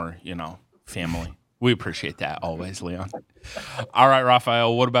bit more, family. We appreciate that always, Leon. All right,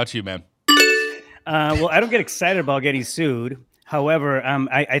 Raphael, what about you, man? Well, I don't get excited about getting sued. However,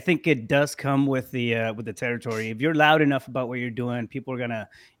 I think it does come with the territory. If you're loud enough about what you're doing, people are gonna,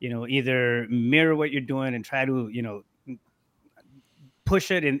 either mirror what you're doing and try to,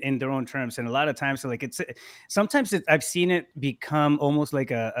 push it in their own terms. And a lot of times, I've seen it become almost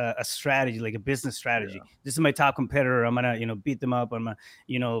like a strategy, like a business strategy. Yeah. This is my top competitor. I'm gonna, beat them up. I'm gonna,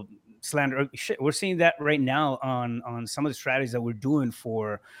 slander. Shit, we're seeing that right now on some of the strategies that we're doing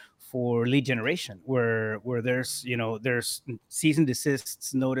for lead generation, where there's cease and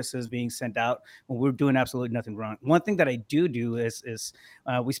desist notices being sent out when we're doing absolutely nothing wrong. One thing that I do is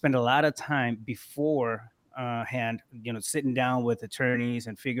we spend a lot of time before sitting down with attorneys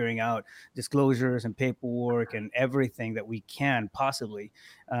and figuring out disclosures and paperwork and everything that we can possibly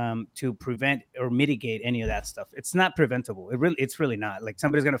to prevent or mitigate any of that stuff. It's not preventable. It's really not. Like,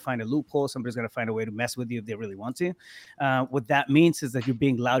 somebody's going to find a loophole. Somebody's going to find a way to mess with you if they really want to. What that means is that you're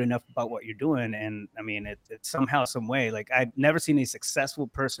being loud enough about what you're doing. And I mean, it's somehow, some way, like, I've never seen a successful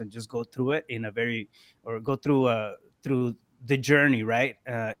person just go through it go through the journey, right?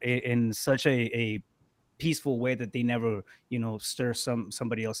 In such a peaceful way that they never, stir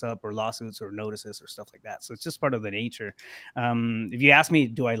somebody else up, or lawsuits or notices or stuff like that. So it's just part of the nature. If you ask me,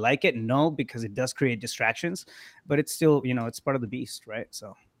 do I like it? No, because it does create distractions, but it's still, it's part of the beast, right?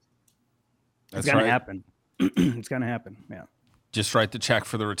 So it's gonna happen. It's gonna happen. Yeah. Just write the check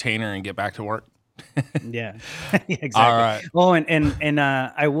for the retainer and get back to work. Yeah. Exactly. All right. Oh, and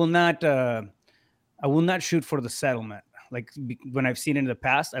I will not shoot for the settlement. Like, when I've seen it in the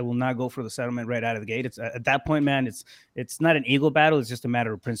past, I will not go for the settlement right out of the gate. It's at that point, man, it's not an ego battle. It's just a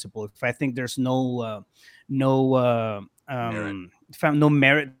matter of principle. If I think there's no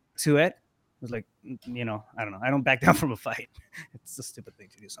merit to it, it's like, I don't know. I don't back down from a fight. It's a stupid thing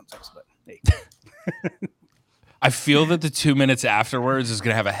to do sometimes, but hey. I feel that the 2 minutes afterwards is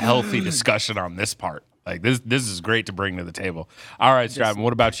going to have a healthy discussion on this part. Like, this is great to bring to the table. All right, Stratton,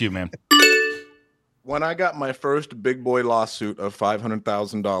 what about you, man? When I got my first big boy lawsuit of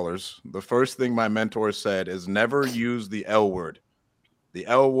 $500,000, the first thing my mentor said is never use the L word. The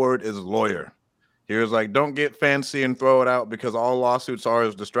L word is lawyer. He was like, don't get fancy and throw it out, because all lawsuits are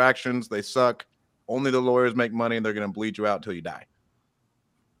is distractions. They suck. Only the lawyers make money, and they're going to bleed you out till you die.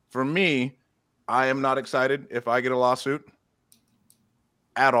 For me, I am not excited if I get a lawsuit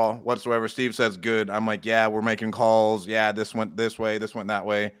at all whatsoever. Steve says good. I'm like, yeah, we're making calls. Yeah, this went this way. This went that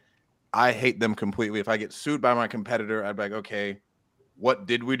way. I hate them completely. If I get sued by my competitor, I'd be like, okay, what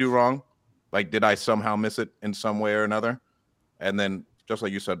did we do wrong? Like, did I somehow miss it in some way or another? And then, just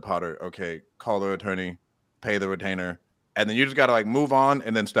like you said, Potter, okay, call the attorney, pay the retainer, and then you just got to, like, move on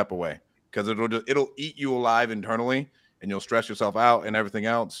and then step away, because it'll eat you alive internally, and you'll stress yourself out and everything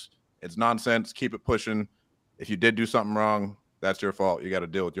else. It's nonsense. Keep it pushing. If you did do something wrong, that's your fault. You got to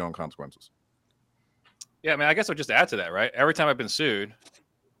deal with your own consequences. Yeah, I mean, I guess I'll just add to that, right? Every time I've been sued,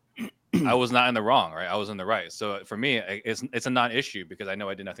 I was not in the wrong, right? I was in the right. So for me, it's a non-issue, because I know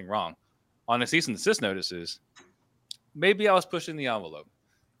I did nothing wrong. On the cease and desist notices, maybe I was pushing the envelope.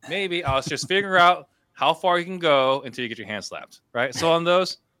 Maybe I was just figuring out how far you can go until you get your hand slapped, right? So on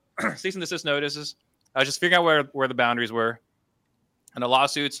those cease and desist notices, I was just figuring out where the boundaries were. And the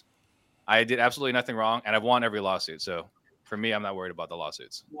lawsuits, I did absolutely nothing wrong, and I've won every lawsuit. So for me, I'm not worried about the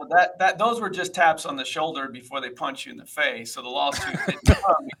lawsuits. Well, those were just taps on the shoulder before they punch you in the face. So the lawsuit didn't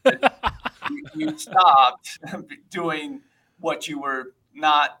come because you stopped doing what you were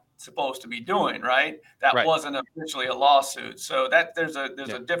not supposed to be doing, right? That Right. wasn't officially a lawsuit. So that there's a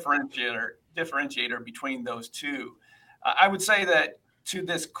differentiator between those two. I would say that to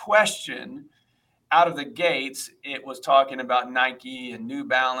this question, out of the gates, it was talking about Nike and New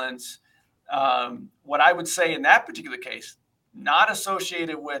Balance. What I would say in that particular case, not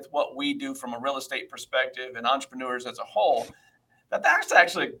associated with what we do from a real estate perspective and entrepreneurs as a whole, that's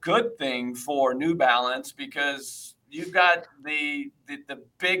actually a good thing for New Balance, because you've got the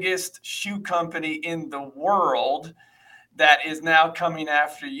biggest shoe company in the world that is now coming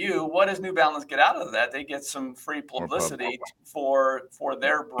after you. What does New Balance get out of that? They get some free publicity for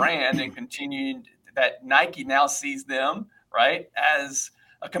their brand, and continuing that Nike now sees them, right, as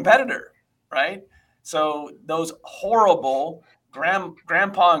a competitor, right? So those horrible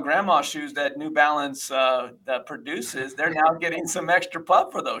grandpa and grandma shoes that New Balance that produces, they're now getting some extra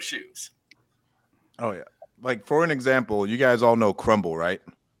pub for those shoes. Oh, yeah. Like, for an example, you guys all know Crumbl, right?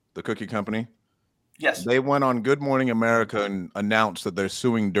 The cookie company. Yes. They went on Good Morning America and announced that they're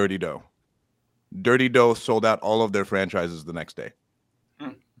suing Dirty Dough. Dirty Dough sold out all of their franchises the next day.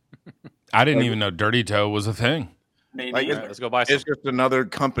 I didn't even know Dirty Dough was a thing. Me Like, neither. Let's go buy some. It's just another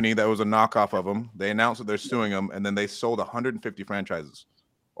company that was a knockoff of them. They announced that they're suing them, and then they sold 150 franchises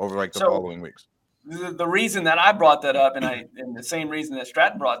over like the following weeks. The reason that I brought that up, and the same reason that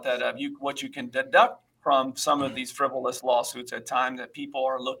Stratton brought that up, what you can deduct from some of these frivolous lawsuits at times that people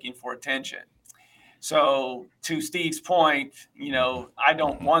are looking for attention. So to Steve's point, I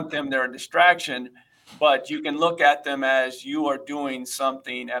don't want them; they're a distraction. But you can look at them as you are doing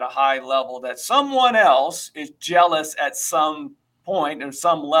something at a high level that someone else is jealous at some point or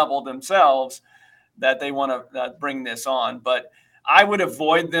some level themselves that they want to bring this on. But I would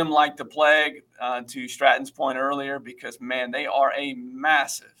avoid them like the plague, to Stratton's point earlier, because, man, they are a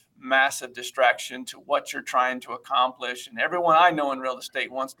massive, massive distraction to what you're trying to accomplish. And everyone I know in real estate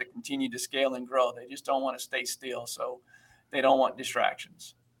wants to continue to scale and grow. They just don't want to stay still. So they don't want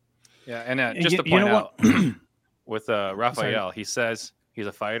distractions. Yeah, and just to point out, with Raphael, he says he's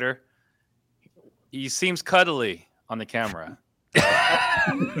a fighter. He seems cuddly on the camera.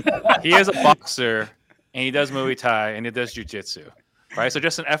 He is a boxer, and he does Muay Thai, and he does jiu-jitsu. Right? So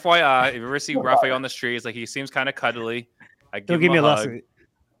just an FYI, if you ever see Raphael on the streets, like, he seems kind of cuddly. Don't give me a hug.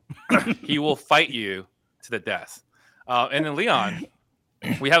 He will fight you to the death. And then Leon,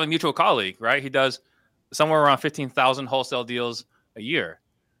 we have a mutual colleague, right? He does somewhere around 15,000 wholesale deals a year.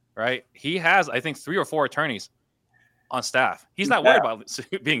 Right, he has, I think, 3 or 4 attorneys on staff. He's not worried about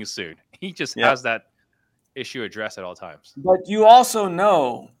being sued. He just has that issue addressed at all times. But you also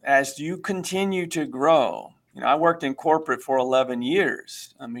know, as you continue to grow, I worked in corporate for 11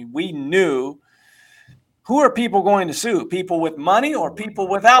 years. I mean, we knew who are people going to sue? People with money or people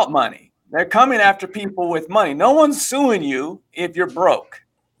without money? They're coming after people with money. No one's suing you if you're broke.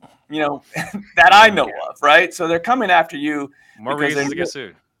 That I know of, right? So they're coming after you. More reasons to get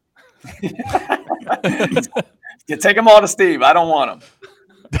sued. You take them all to Steve. I don't want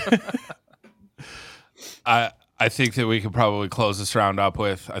them. I think that we could probably close this round up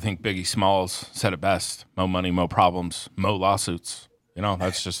with, I think Biggie Smalls said it best: "Mo money, mo problems, mo lawsuits."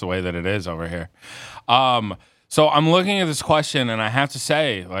 That's just the way that it is over here. So I'm looking at this question, and I have to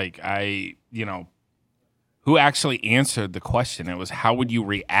say, who actually answered the question? It was, how would you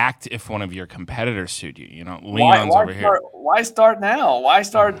react if one of your competitors sued you? Leon's over here. Why start now? Why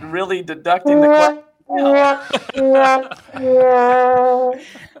start really deducting the question?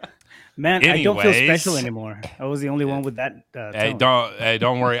 Man, I don't feel special anymore. I was the only one with that. Hey,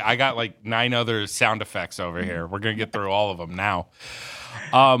 don't worry. I got like 9 other sound effects over here. We're gonna get through all of them now.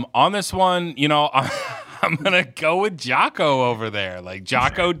 On this one, I'm gonna go with Jocko over there. Like,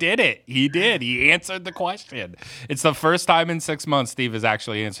 Jocko did it. He did. He answered the question. It's the first time in 6 months Steve has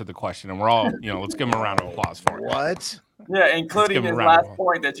actually answered the question, and we're all, let's give him a round of applause for it. What? Yeah, including his last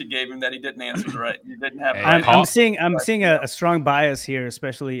point that you gave him that he didn't answer right. You didn't have. I'm seeing a strong bias here,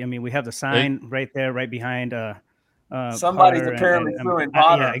 especially. I mean, we have the sign right there, right behind. Somebody's apparently suing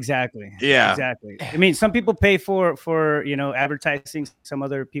Potter. Yeah, exactly. Yeah, exactly. I mean, some people pay for advertising. Some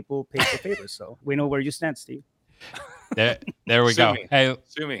other people pay for favors. So we know where you stand, Steve. There we go. Hey,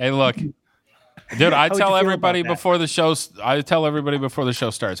 look, dude. I tell everybody before the show. I tell everybody before the show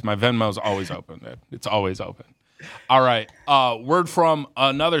starts. My Venmo's always open, dude. It's always open. All right. Word from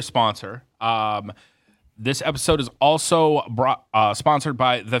another sponsor. This episode is also sponsored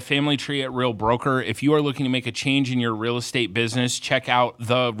by The Family Tree at Real Broker. If you are looking to make a change in your real estate business, check out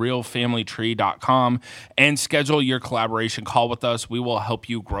therealfamilytree.com and schedule your collaboration call with us. We will help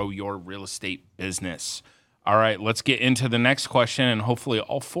you grow your real estate business. All right, let's get into the next question, and hopefully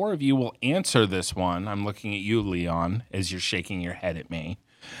all 4 of you will answer this one. I'm looking at you, Leon, as you're shaking your head at me.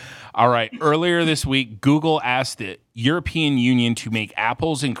 All right. Earlier this week, Google asked the European Union to make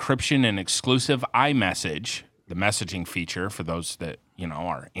Apple's encryption and exclusive iMessage, the messaging feature for those that,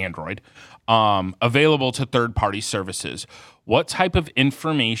 are Android, available to third-party services. What type of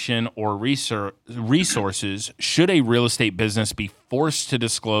information or resources should a real estate business be forced to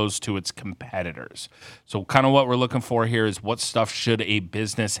disclose to its competitors? So kind of what we're looking for here is, what stuff should a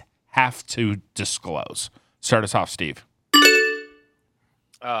business have to disclose? Start us off, Steve.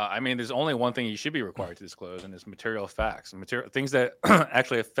 There's only one thing you should be required to disclose, and it's material facts, things that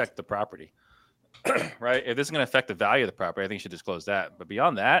actually affect the property, right? If this is going to affect the value of the property, I think you should disclose that. But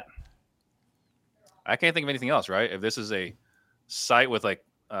beyond that, I can't think of anything else, right? If this is a site with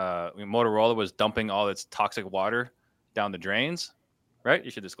Motorola was dumping all its toxic water down the drains, right?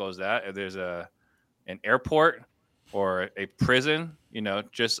 You should disclose that. If there's an airport or a prison,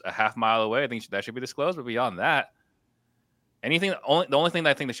 just a half mile away, I think that should be disclosed. But beyond that, the only thing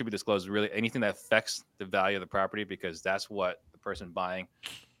that I think that should be disclosed is really anything that affects the value of the property, because that's what the person buying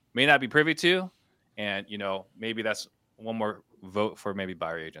may not be privy to, And maybe that's one more vote for maybe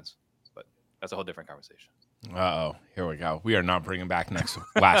buyer agents, but that's a whole different conversation. Uh-oh, here we go. We are not bringing back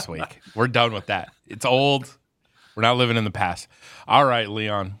last week. We're done with that. It's old. We're not living in the past. All right,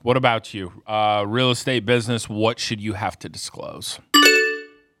 Leon, what about you? Real estate business, what should you have to disclose?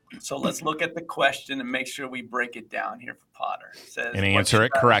 So let's look at the question and make sure we break it down here for Potter. It says, And answer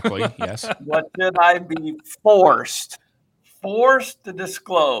it correctly, yes. What should I be forced to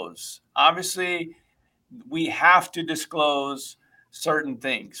disclose? Obviously, we have to disclose certain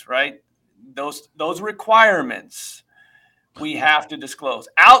things, right? Those requirements we have to disclose.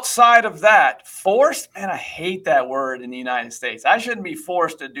 Outside of that, forced, man, I hate that word in the United States. I shouldn't be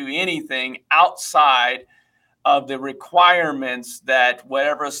forced to do anything outside of the requirements that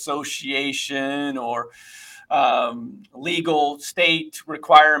whatever association or legal state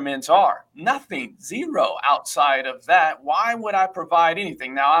requirements are. Nothing, zero outside of that. Why would I provide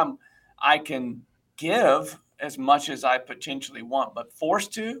anything? Now I can give as much as I potentially want, but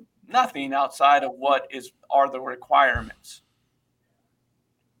forced to nothing outside of what are the requirements.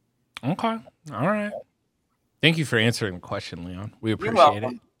 Okay. All right. Thank you for answering the question, Leon. We appreciate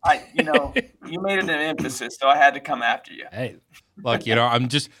it. You made it an emphasis, so I had to come after you. Hey, look, I'm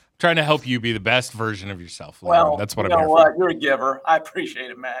just trying to help you be the best version of yourself, Leon. Well, That's what I'm here for. You're a giver. I appreciate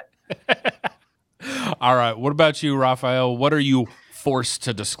it, Matt. All right. What about you, Raphael? What are you forced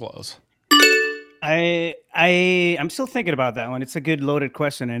to disclose? I'm still thinking about that one. It's a good loaded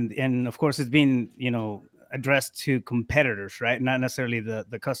question, and of course it's being addressed to competitors, right? Not necessarily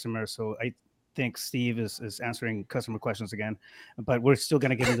the customer. So I think Steve is answering customer questions again, but we're still going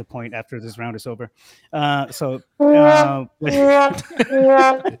to get to the point after this round is over. There you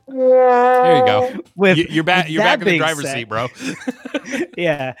go. You're back in the driver's seat, bro.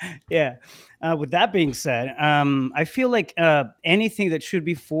 Yeah. With that being said, I feel like anything that should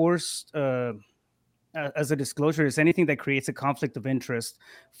be forced as a disclosure is anything that creates a conflict of interest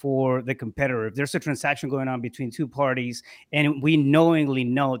for the competitor. If there's a transaction going on between two parties and we knowingly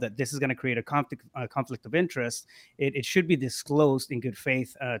know that this is going to create a conflict of interest, it should be disclosed in good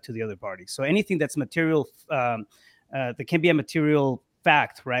faith to the other party. So anything that's material, that can be a material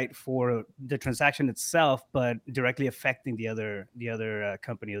fact, right, for the transaction itself, but directly affecting the other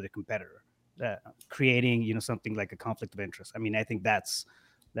company or the competitor, creating something like a conflict of interest. I mean, I think that's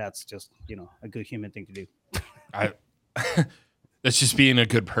just a good human thing to do. That's just being a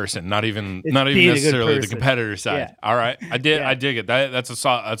good person, not even necessarily the competitor side. Yeah. All right, I dig it. That's a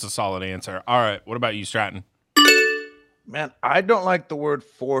solid answer. All right, what about you, Stratton? Man, I don't like the word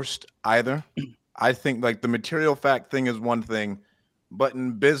forced either. I think like the material fact thing is one thing, but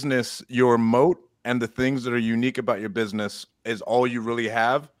in business, your moat and the things that are unique about your business is all you really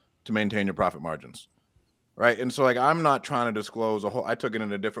have to maintain your profit margins. Right. And so like I'm not trying to disclose I took it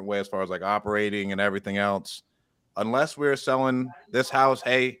in a different way as far as like operating and everything else. Unless we're selling this house,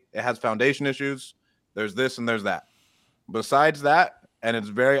 hey, it has foundation issues. There's this and there's that. Besides that, and it's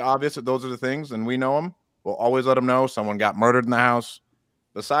very obvious that those are the things, and we know them, we'll always let them know someone got murdered in the house.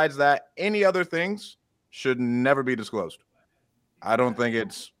 Besides that, any other things should never be disclosed. I don't think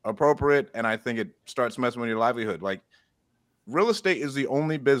it's appropriate, and I think it starts messing with your livelihood. Like, real estate is the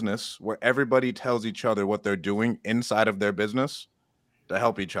only business where everybody tells each other what they're doing inside of their business to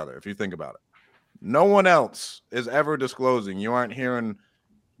help each other, if you think about it. No one else is ever disclosing. You aren't hearing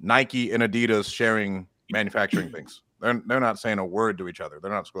Nike and Adidas sharing manufacturing things. They're not saying a word to each other.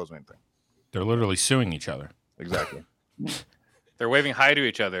 They're not disclosing anything. They're literally suing each other. Exactly. They're waving hi to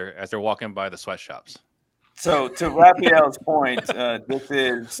each other as they're walking by the sweatshops. So to Raphael's point, this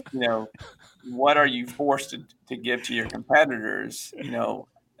is, what are you forced to give to your competitors?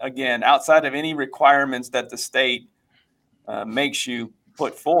 Again, outside of any requirements that the state makes you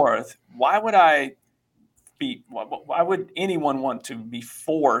put forth, why would anyone want to be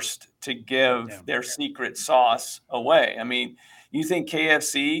forced to give their secret sauce away? I mean, you think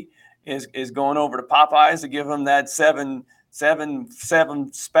KFC is going over to Popeyes to give them that seven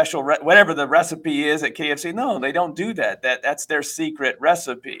special whatever the recipe is at KFC? No, they don't do that. That's their secret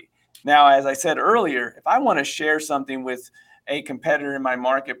recipe. Now, as I said earlier, if I want to share something with a competitor in my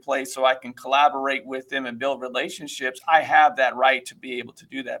marketplace so I can collaborate with them and build relationships, I have that right to be able to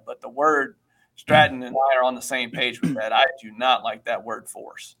do that. But the word, Stratton and I are on the same page with that. I do not like that word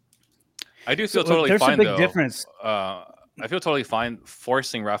force. I do feel totally fine, though. There's a big though. Difference. I feel totally fine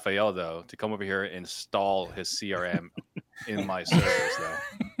forcing Raphael, though, to come over here and install his CRM in my servers, though.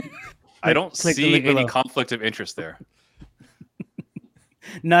 I don't see any conflict of interest there.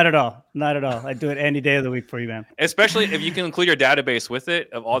 Not at all. Not at all. I do it any day of the week for you, man. Especially if you can include your database with it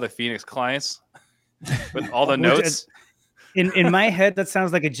of all the Phoenix clients with all the notes. in my head, that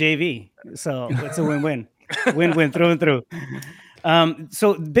sounds like a JV. So it's a win-win, win-win through and through.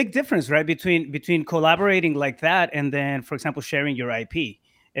 So big difference, right, between collaborating like that and then, for example, sharing your IP.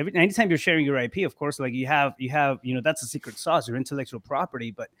 Anytime you're sharing your IP, of course, like you have, that's a secret sauce, your intellectual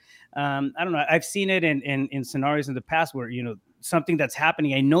property. But I don't know. I've seen it in scenarios in the past where, something that's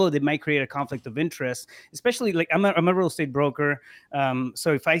happening, I know that might create a conflict of interest, especially like I'm a real estate broker.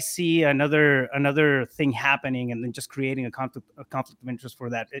 So if I see another thing happening and then just creating a conflict of interest for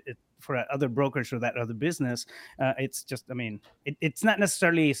that, for that other brokerage or that other business, it's just, it's not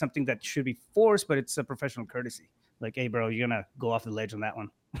necessarily something that should be forced, but it's a professional courtesy. Like, hey, bro, you're gonna go off the ledge on that one.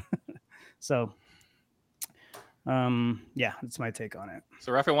 So, yeah, that's my take on it.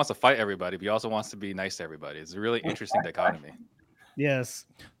 So Rafael wants to fight everybody, but he also wants to be nice to everybody. It's a really interesting dichotomy. Yes.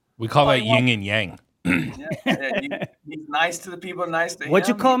 We call that yin and yang. He's nice to the people, nice to him. What'd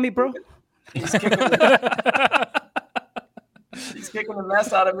you call me, bro? He's kicking he's kicking the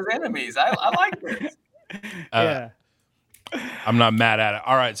mess out of his enemies. I like this. Yeah. I'm not mad at it.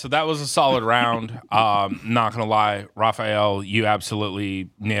 All right, so that was a solid round. Not gonna lie, Rafael, you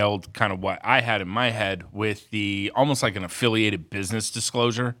absolutely nailed kind of what I had in my head with the almost like an affiliated business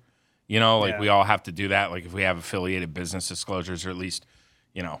disclosure. Like we all have to do that. Like if we have affiliated business disclosures, or at least,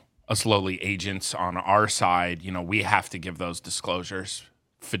 us lowly agents on our side, we have to give those disclosures,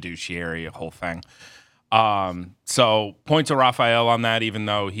 fiduciary, a whole thing. So point to Rafael on that, even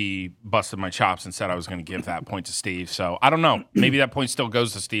though he busted my chops and said I was going to give that point to Steve. So I don't know. Maybe that point still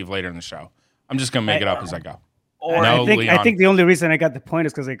goes to Steve later in the show. I'm just going to make it up as I go. I think the only reason I got the point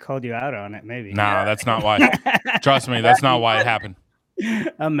is because I called you out on it. Maybe. No, that's not why. Trust me, that's not why it happened.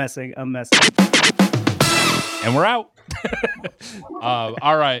 I'm messing. And we're out.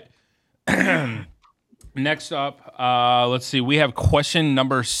 All right. Next up, let's see. We have question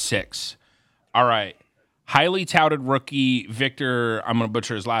number 6. All right. Highly touted rookie Victor, I'm going to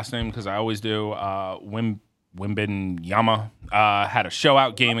butcher his last name because I always do, Wembanyama, had a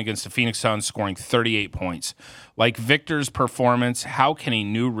show-out game against the Phoenix Suns, scoring 38 points. Like Victor's performance, how can a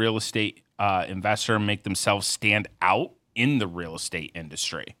new real estate investor make themselves stand out in the real estate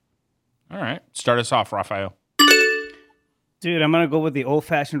industry? All right. Start us off, Rafael. Dude, I'm going to go with the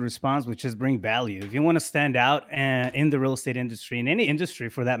old-fashioned response, which is bring value. If you want to stand out in the real estate industry, in any industry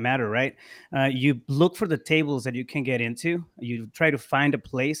for that matter, right? You look for the tables that you can get into. You try to find a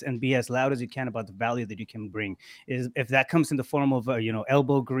place and be as loud as you can about the value that you can bring. If that comes in the form of,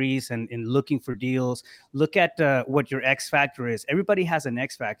 elbow grease and looking for deals, look at what your X factor is. Everybody has an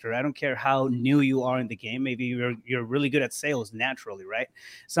X factor. I don't care how new you are in the game. Maybe you're really good at sales naturally, right?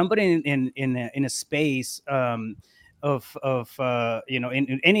 Somebody in a space,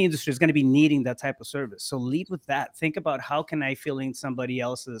 in any industry is going to be needing that type of service. So lead with that. Think about how can I fill in somebody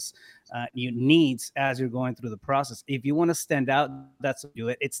else's needs as you're going through the process. If you want to stand out, that's do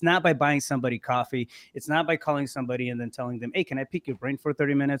it. It's not by buying somebody coffee. It's not by calling somebody and then telling them, hey, can I pick your brain for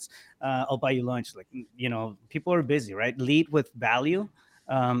 30 minutes? I'll buy you lunch. Like, people are busy, right? Lead with value.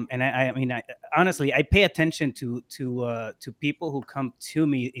 And I honestly, I pay attention to people who come to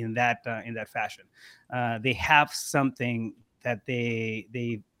me in that fashion. They have something that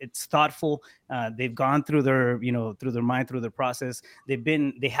it's thoughtful. They've gone through their mind, through their process.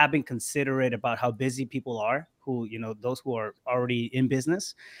 They have been considerate about how busy people are, who, those who are already in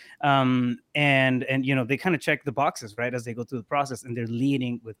business. And they kind of check the boxes, right, as they go through the process, and they're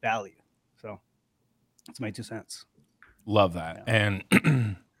leading with value. So that's my 2 cents. Love that. Yeah.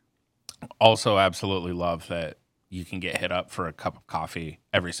 And also absolutely love that you can get hit up for a cup of coffee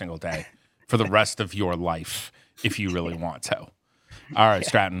every single day for the rest of your life if you really want to. All right,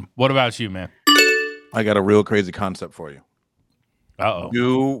 Stratton, what about you, man? I got a real crazy concept for you. Uh-oh.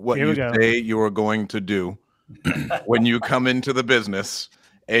 Do what you say you are going to do when you come into the business,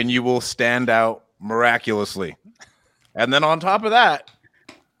 and you will stand out miraculously. And then on top of that,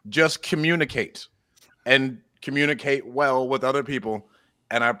 just communicate well with other people,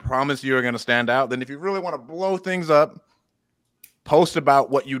 and I promise you're going to stand out. Then if you really want to blow things up, post about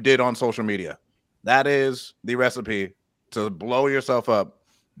what you did on social media. That is the recipe to blow yourself up.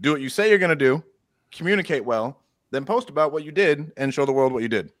 Do what you say you're going to do, communicate well, then post about what you did and show the world what you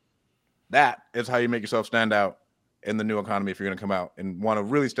did. That is how you make yourself stand out in the new economy if you're going to come out and want to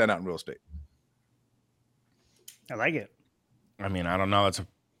really stand out in real estate. I like it. I mean, I don't know.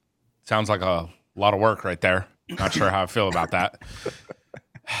 Sounds like a lot of work right there. Not sure how I feel about that.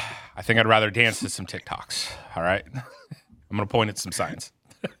 I think I'd rather dance to some TikToks. All right. I'm going to point at some signs.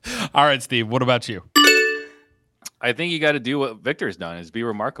 All right, Steve, what about you? I think you got to do what Victor's done, is be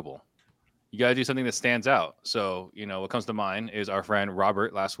remarkable. You got to do something that stands out. So, what comes to mind is our friend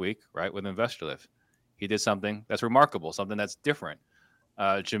Robert last week, right, with InvestorLift. He did something that's remarkable, something that's different.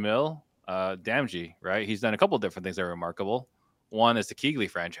 Jamil Damji, right? He's done a couple of different things that are remarkable. One is the Keegley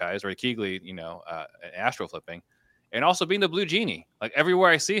franchise, or Keegley, astro flipping, and also being the Blue Genie. Like everywhere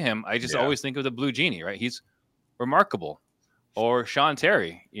I see him, I just always think of the Blue Genie, right? He's remarkable. Or Sean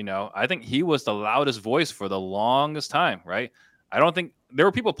Terry, I think he was the loudest voice for the longest time, right? I don't think there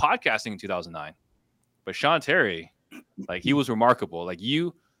were people podcasting in 2009, but Sean Terry, like he was remarkable. Like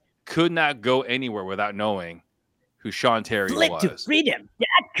you could not go anywhere without knowing who Sean Terry Flip was. to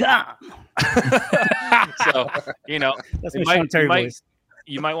freedom.com. So, that's what Sean Terry voice.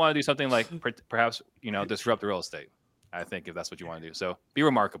 You might want to do something like perhaps, disrupt real estate. I think if that's what you want to do. So be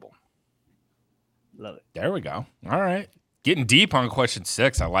remarkable. Love it. There we go. All right. Getting deep on question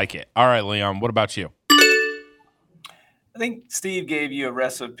 6. I like it. All right, Leon, what about you? I think Steve gave you a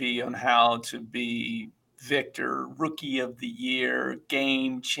recipe on how to be Victor, rookie of the year,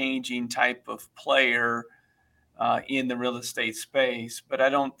 game-changing type of player in the real estate space. But I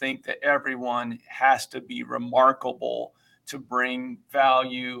don't think that everyone has to be remarkable to bring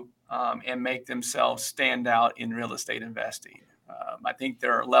value and make themselves stand out in real estate investing. I think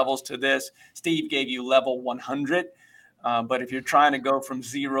there are levels to this. Steve gave you level 100. But if you're trying to go from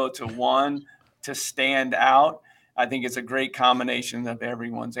 0 to 1 to stand out, I think it's a great combination of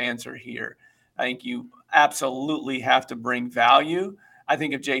everyone's answer here. I think you absolutely have to bring value. I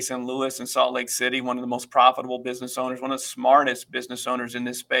think of Jason Lewis in Salt Lake City, one of the most profitable business owners, one of the smartest business owners in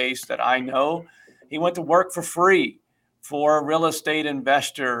this space that I know. He went to work for free for a real estate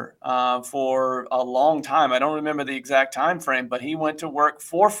investor for a long time. I don't remember the exact time frame, but he went to work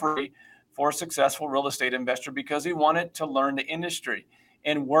for free for a successful real estate investor because he wanted to learn the industry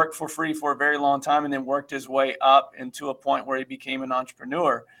and worked for free for a very long time and then worked his way up into a point where he became an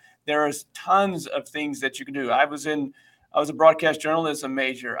entrepreneur. There's tons of things that you can do. I was a broadcast journalism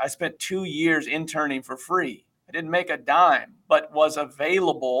major. I spent 2 years interning for free. I didn't make a dime, but was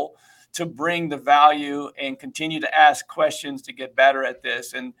available to bring the value and continue to ask questions to get better at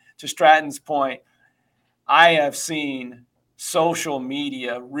this. And to Stratton's point, I have seen social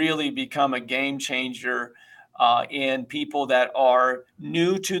media really become a game changer in people that are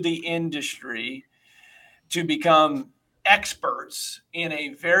new to the industry to become experts in a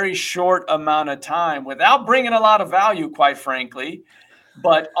very short amount of time without bringing a lot of value, quite frankly,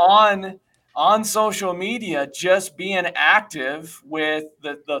 but on social media, just being active with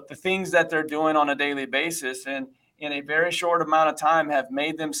the things that they're doing on a daily basis and in a very short amount of time have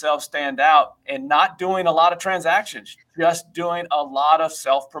made themselves stand out and not doing a lot of transactions, just doing a lot of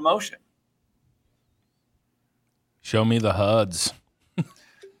self-promotion. Show me the HUDs.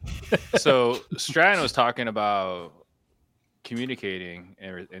 So Stratton was talking about communicating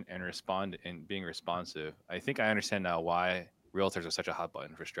and respond and being responsive. I think I understand now why realtors are such a hot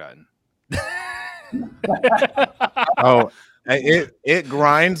button for Stratton. Oh, it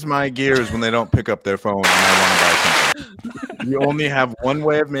grinds my gears when they don't pick up their phone and I want to buy something. You only have one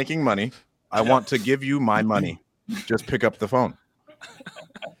way of making money. I want to give you my money. Just pick up the phone.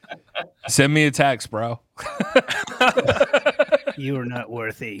 Send me a text, bro. You are not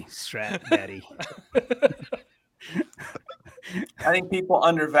worthy, Strat Daddy. I think people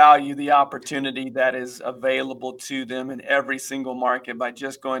undervalue the opportunity that is available to them in every single market by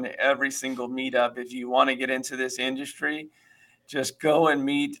just going to every single meetup. If you want to get into this industry, just go and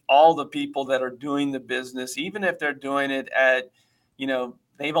meet all the people that are doing the business, even if they're doing it at,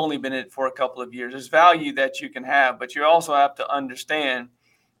 they've only been in it for a couple of years. There's value that you can have, but you also have to understand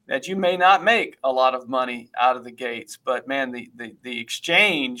that you may not make a lot of money out of the gates. But man, the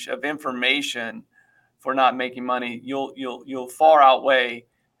exchange of information for not making money, you'll far outweigh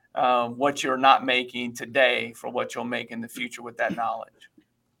what you're not making today for what you'll make in the future with that knowledge.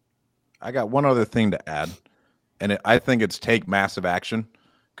 I got one other thing to add, and I think it's take massive action,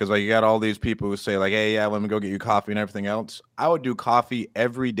 because you got all these people who say hey, yeah, let me go get you coffee and everything else. I would do coffee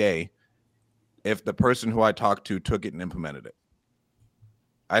every day if the person who I talked to took it and implemented it.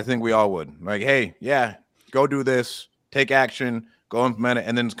 I think we all would. Hey, yeah, go do this, take action, go implement it,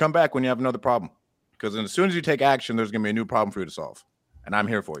 and then come back when you have another problem. Because as soon as you take action, there's going to be a new problem for you to solve. And I'm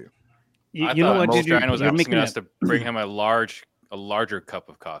here for you. I thought Mo Stratton was asking us to bring him a larger cup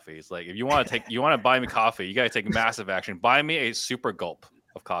of coffee. It's like, if you want to buy me coffee, you got to take massive action. Buy me a super gulp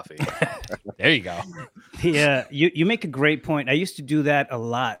of coffee. There you go. Yeah, you make a great point. I used to do that a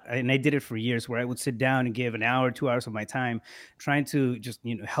lot, and I did it for years, where I would sit down and give an hour, 2 hours of my time trying to just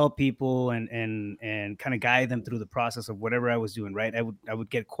help people and kind of guide them through the process of whatever I was doing. Right, I would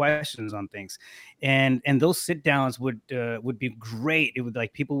get questions on things, and those sit downs would be great. It would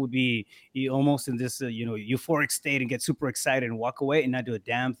people would be almost in this euphoric state and get super excited and walk away and not do a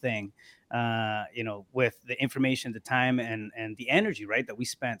damn thing. with the information, the time, and the energy, right, that we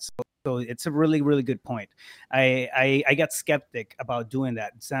spent. So it's a really, really good point. I got skeptic about doing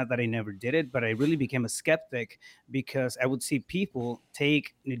that. It's not that I never did it, but I really became a skeptic because I would see people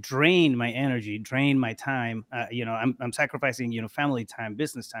drain my energy, drain my time. I'm sacrificing, family time,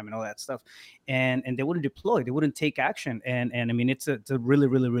 business time, and all that stuff, and they wouldn't deploy, they wouldn't take action, and I mean, it's a really,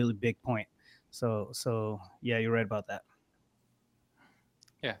 really, really big point. So yeah, you're right about that.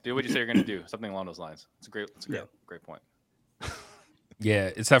 Yeah, do what you say you're going to do. Something along those lines. It's a great point.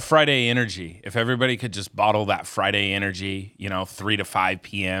 Yeah, it's that Friday energy. If everybody could just bottle that Friday energy, 3 to 5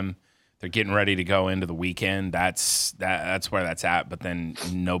 p.m., they're getting ready to go into the weekend. That's where that's at. But then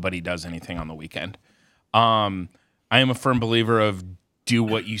nobody does anything on the weekend. I am a firm believer of do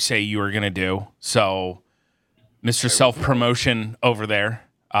what you say you are going to do. So Mr. Self-Promotion over there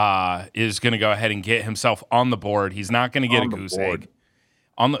is going to go ahead and get himself on the board. He's not going to get a goose egg.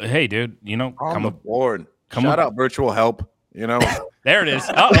 Hey, dude, on the board. Shout out Virtual Help. There it is.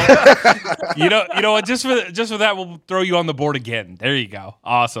 Uh-oh. you know what? Just for that, we'll throw you on the board again. There you go.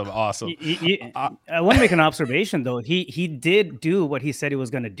 Awesome. I want to make an observation though. He did do what he said he was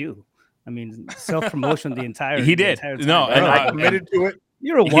going to do. I mean, self-promotion the entire. He did. No, and I committed to it.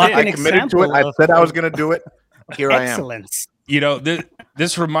 You're a walking example. I said I was going to do it. Here excellence. I am.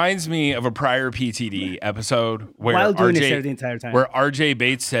 This reminds me of a prior PTD episode where RJ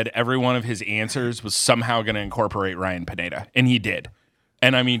Bates said every one of his answers was somehow going to incorporate Ryan Pineda, and he did.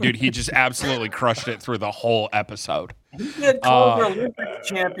 And I mean, dude, he just absolutely crushed it through the whole episode. He did Olympic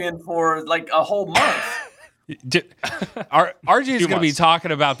champion for like a whole month. RJ is going to be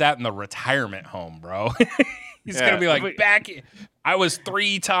talking about that in the retirement home, bro. He's going to be like, I was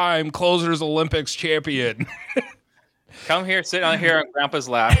 3-time Closers Olympics champion. Come here, sit on here on Grandpa's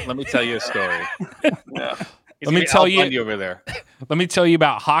lap. Let me tell you a story. Yeah. Let me tell you over there. Let me tell you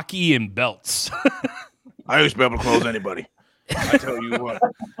about hockey and belts. I used to be able to close anybody. I tell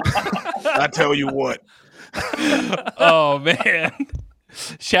you what. Oh man.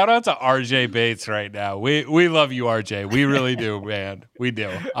 Shout out to RJ Bates right now. We love you, RJ. We really do, man. We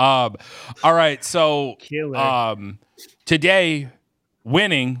do. All right. So today,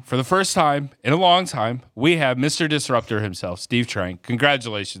 winning for the first time in a long time, we have Mr. Disruptor himself, Steve Trank.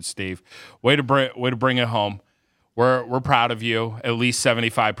 Congratulations, Steve. Way to bring it home. We're proud of you. At least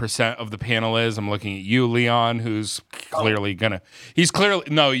 75% of the panel is. I'm looking at you, Leon, who's clearly he's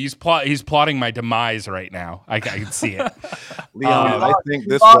plotting my demise right now. I can see it. Leon, I think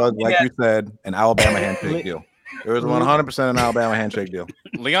this was, like you said, an Alabama handshake deal. It was 100% an Alabama handshake deal.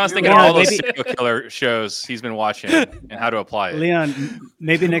 Leon's thinking of all those serial killer shows he's been watching and how to apply it. Leon,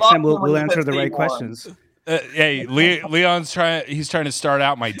 maybe next time we'll answer the right questions. Hey, Leon's trying to start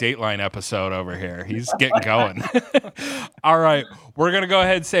out my Dateline episode over here. He's getting going. All right, we're gonna go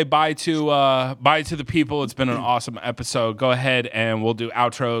ahead and say bye to the people. It's been an awesome episode. Go ahead and we'll do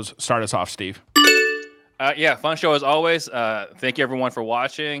outros. Start us off, Steve. Fun show as always. Thank you everyone for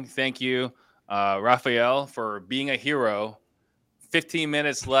watching. Thank you, Raphael, for being a hero. 15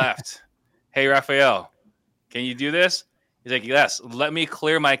 minutes left. Hey, Raphael, can you do this? He's like, yes, let me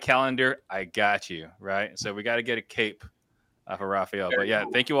clear my calendar. I got you, right? So we got to get a cape for Raphael. But yeah,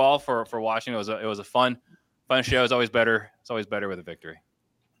 thank you all for watching. It was a fun show. It's always better. It's always better with a victory.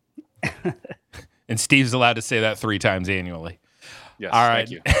 And Steve's allowed to say that 3 times annually. Yes, all right.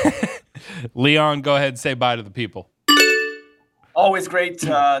 Thank you. Leon, go ahead and say bye to the people. Always great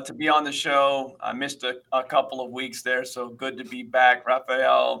to be on the show. I missed a couple of weeks there, so good to be back.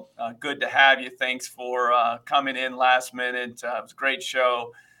 Raphael, good to have you. Thanks for coming in last minute. It was a great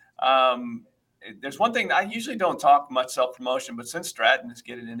show. There's one thing, I usually don't talk much self-promotion, but since Stratton is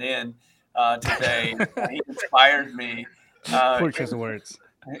getting it in today, he inspired me. Poor choice of words.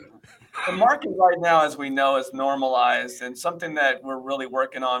 The market right now, as we know, is normalized, and something that we're really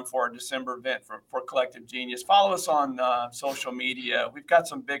working on for our December event for Collective Genius. Follow us on social media. We've got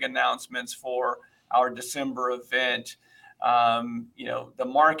some big announcements for our December event. The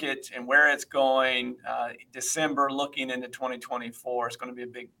market and where it's going, December looking into 2024 is going to be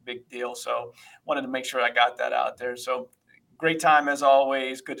a big deal. So wanted to make sure I got that out there. So great time as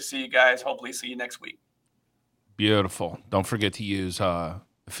always. Good to see you guys. Hopefully see you next week. Beautiful. Don't forget to use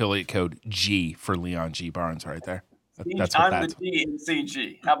affiliate code G for Leon G Barnes right there. That's what I'm the G in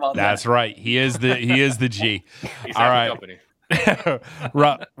CG. How about that? That's right. He is the G. He's all right. Company.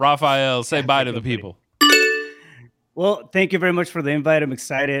 Raphael, say bye to the people. Well, thank you very much for the invite. I'm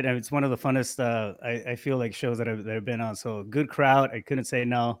excited, and it's one of the funnest I feel like shows that I've been on. So good crowd. I couldn't say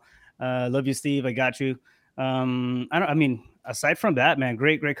no. Love you, Steve. I got you. Aside from that, man,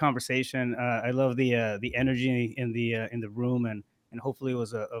 great conversation. I love the energy in the room, and and hopefully it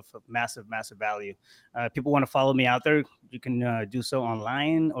was of massive value. People want to follow me out there, you can do so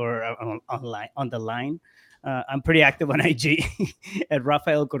online or on the line. I'm pretty active on IG at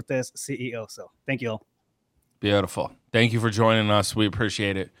Rafael Cortez CEO. So thank you all. Beautiful. Thank you for joining us. We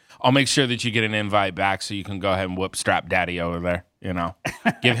appreciate it. I'll make sure that you get an invite back so you can go ahead and whoop Strap Daddy over there.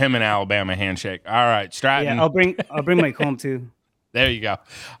 Give him an Alabama handshake. All right, Stratton. Yeah, I'll bring my comb too. There you go.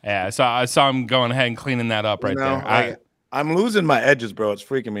 Yeah, I saw him going ahead and cleaning that up right there. I'm losing my edges, bro. It's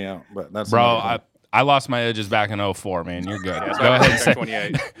freaking me out. But that's I lost my edges back in 04, man. You're good. Yeah, Go ahead and say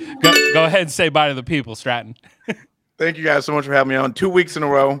 28. go ahead and say bye to the people, Stratton. Thank you guys so much for having me on 2 weeks in a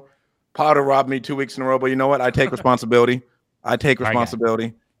row. Potter robbed me 2 weeks in a row, but you know what? I take responsibility.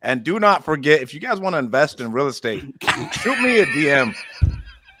 And do not forget, if you guys want to invest in real estate, shoot me a DM.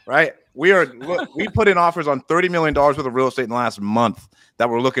 Right? We put in offers on $30 million worth of real estate in the last month that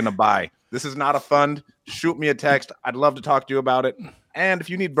we're looking to buy. This is not a fund. Shoot me a text. I'd love to talk to you about it. And if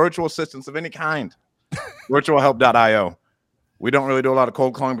you need virtual assistance of any kind, virtualhelp.io. We don't really do a lot of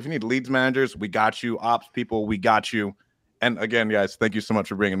cold calling, but if you need leads managers, we got you. Ops people, we got you. And again, guys, thank you so much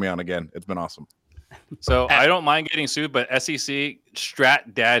for bringing me on again. It's been awesome. So I don't mind getting sued, but SEC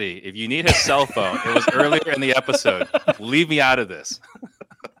Strat Daddy, if you need his cell phone, it was earlier in the episode. Leave me out of this.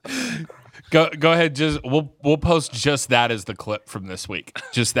 Go ahead. We'll post just that as the clip from this week.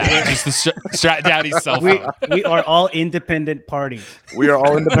 Just that. Just the Strat Daddy's cell phone. We are all independent parties. We are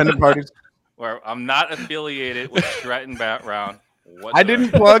all independent parties. Where I'm not affiliated with Stratton Background. I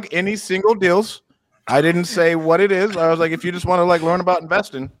didn't plug any single deals. I didn't say what it is. I was like, if you just want to learn about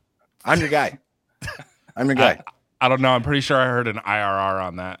investing, I'm your guy. I don't know. I'm pretty sure I heard an IRR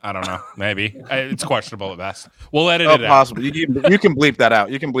on that. I don't know. Maybe it's questionable at best. We'll edit it out. Possible. You can bleep that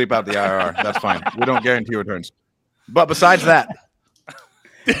out. You can bleep out the IRR. That's fine. We don't guarantee returns. But besides that,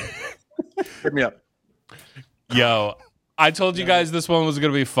 hit me up. Yo, I told you guys this one was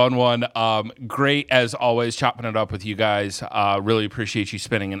going to be a fun one. Great as always, chopping it up with you guys. Really appreciate you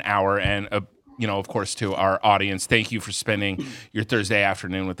spending an hour and of course, to our audience, thank you for spending your Thursday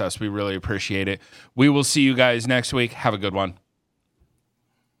afternoon with us. We really appreciate it. We will see you guys next week. Have a good one.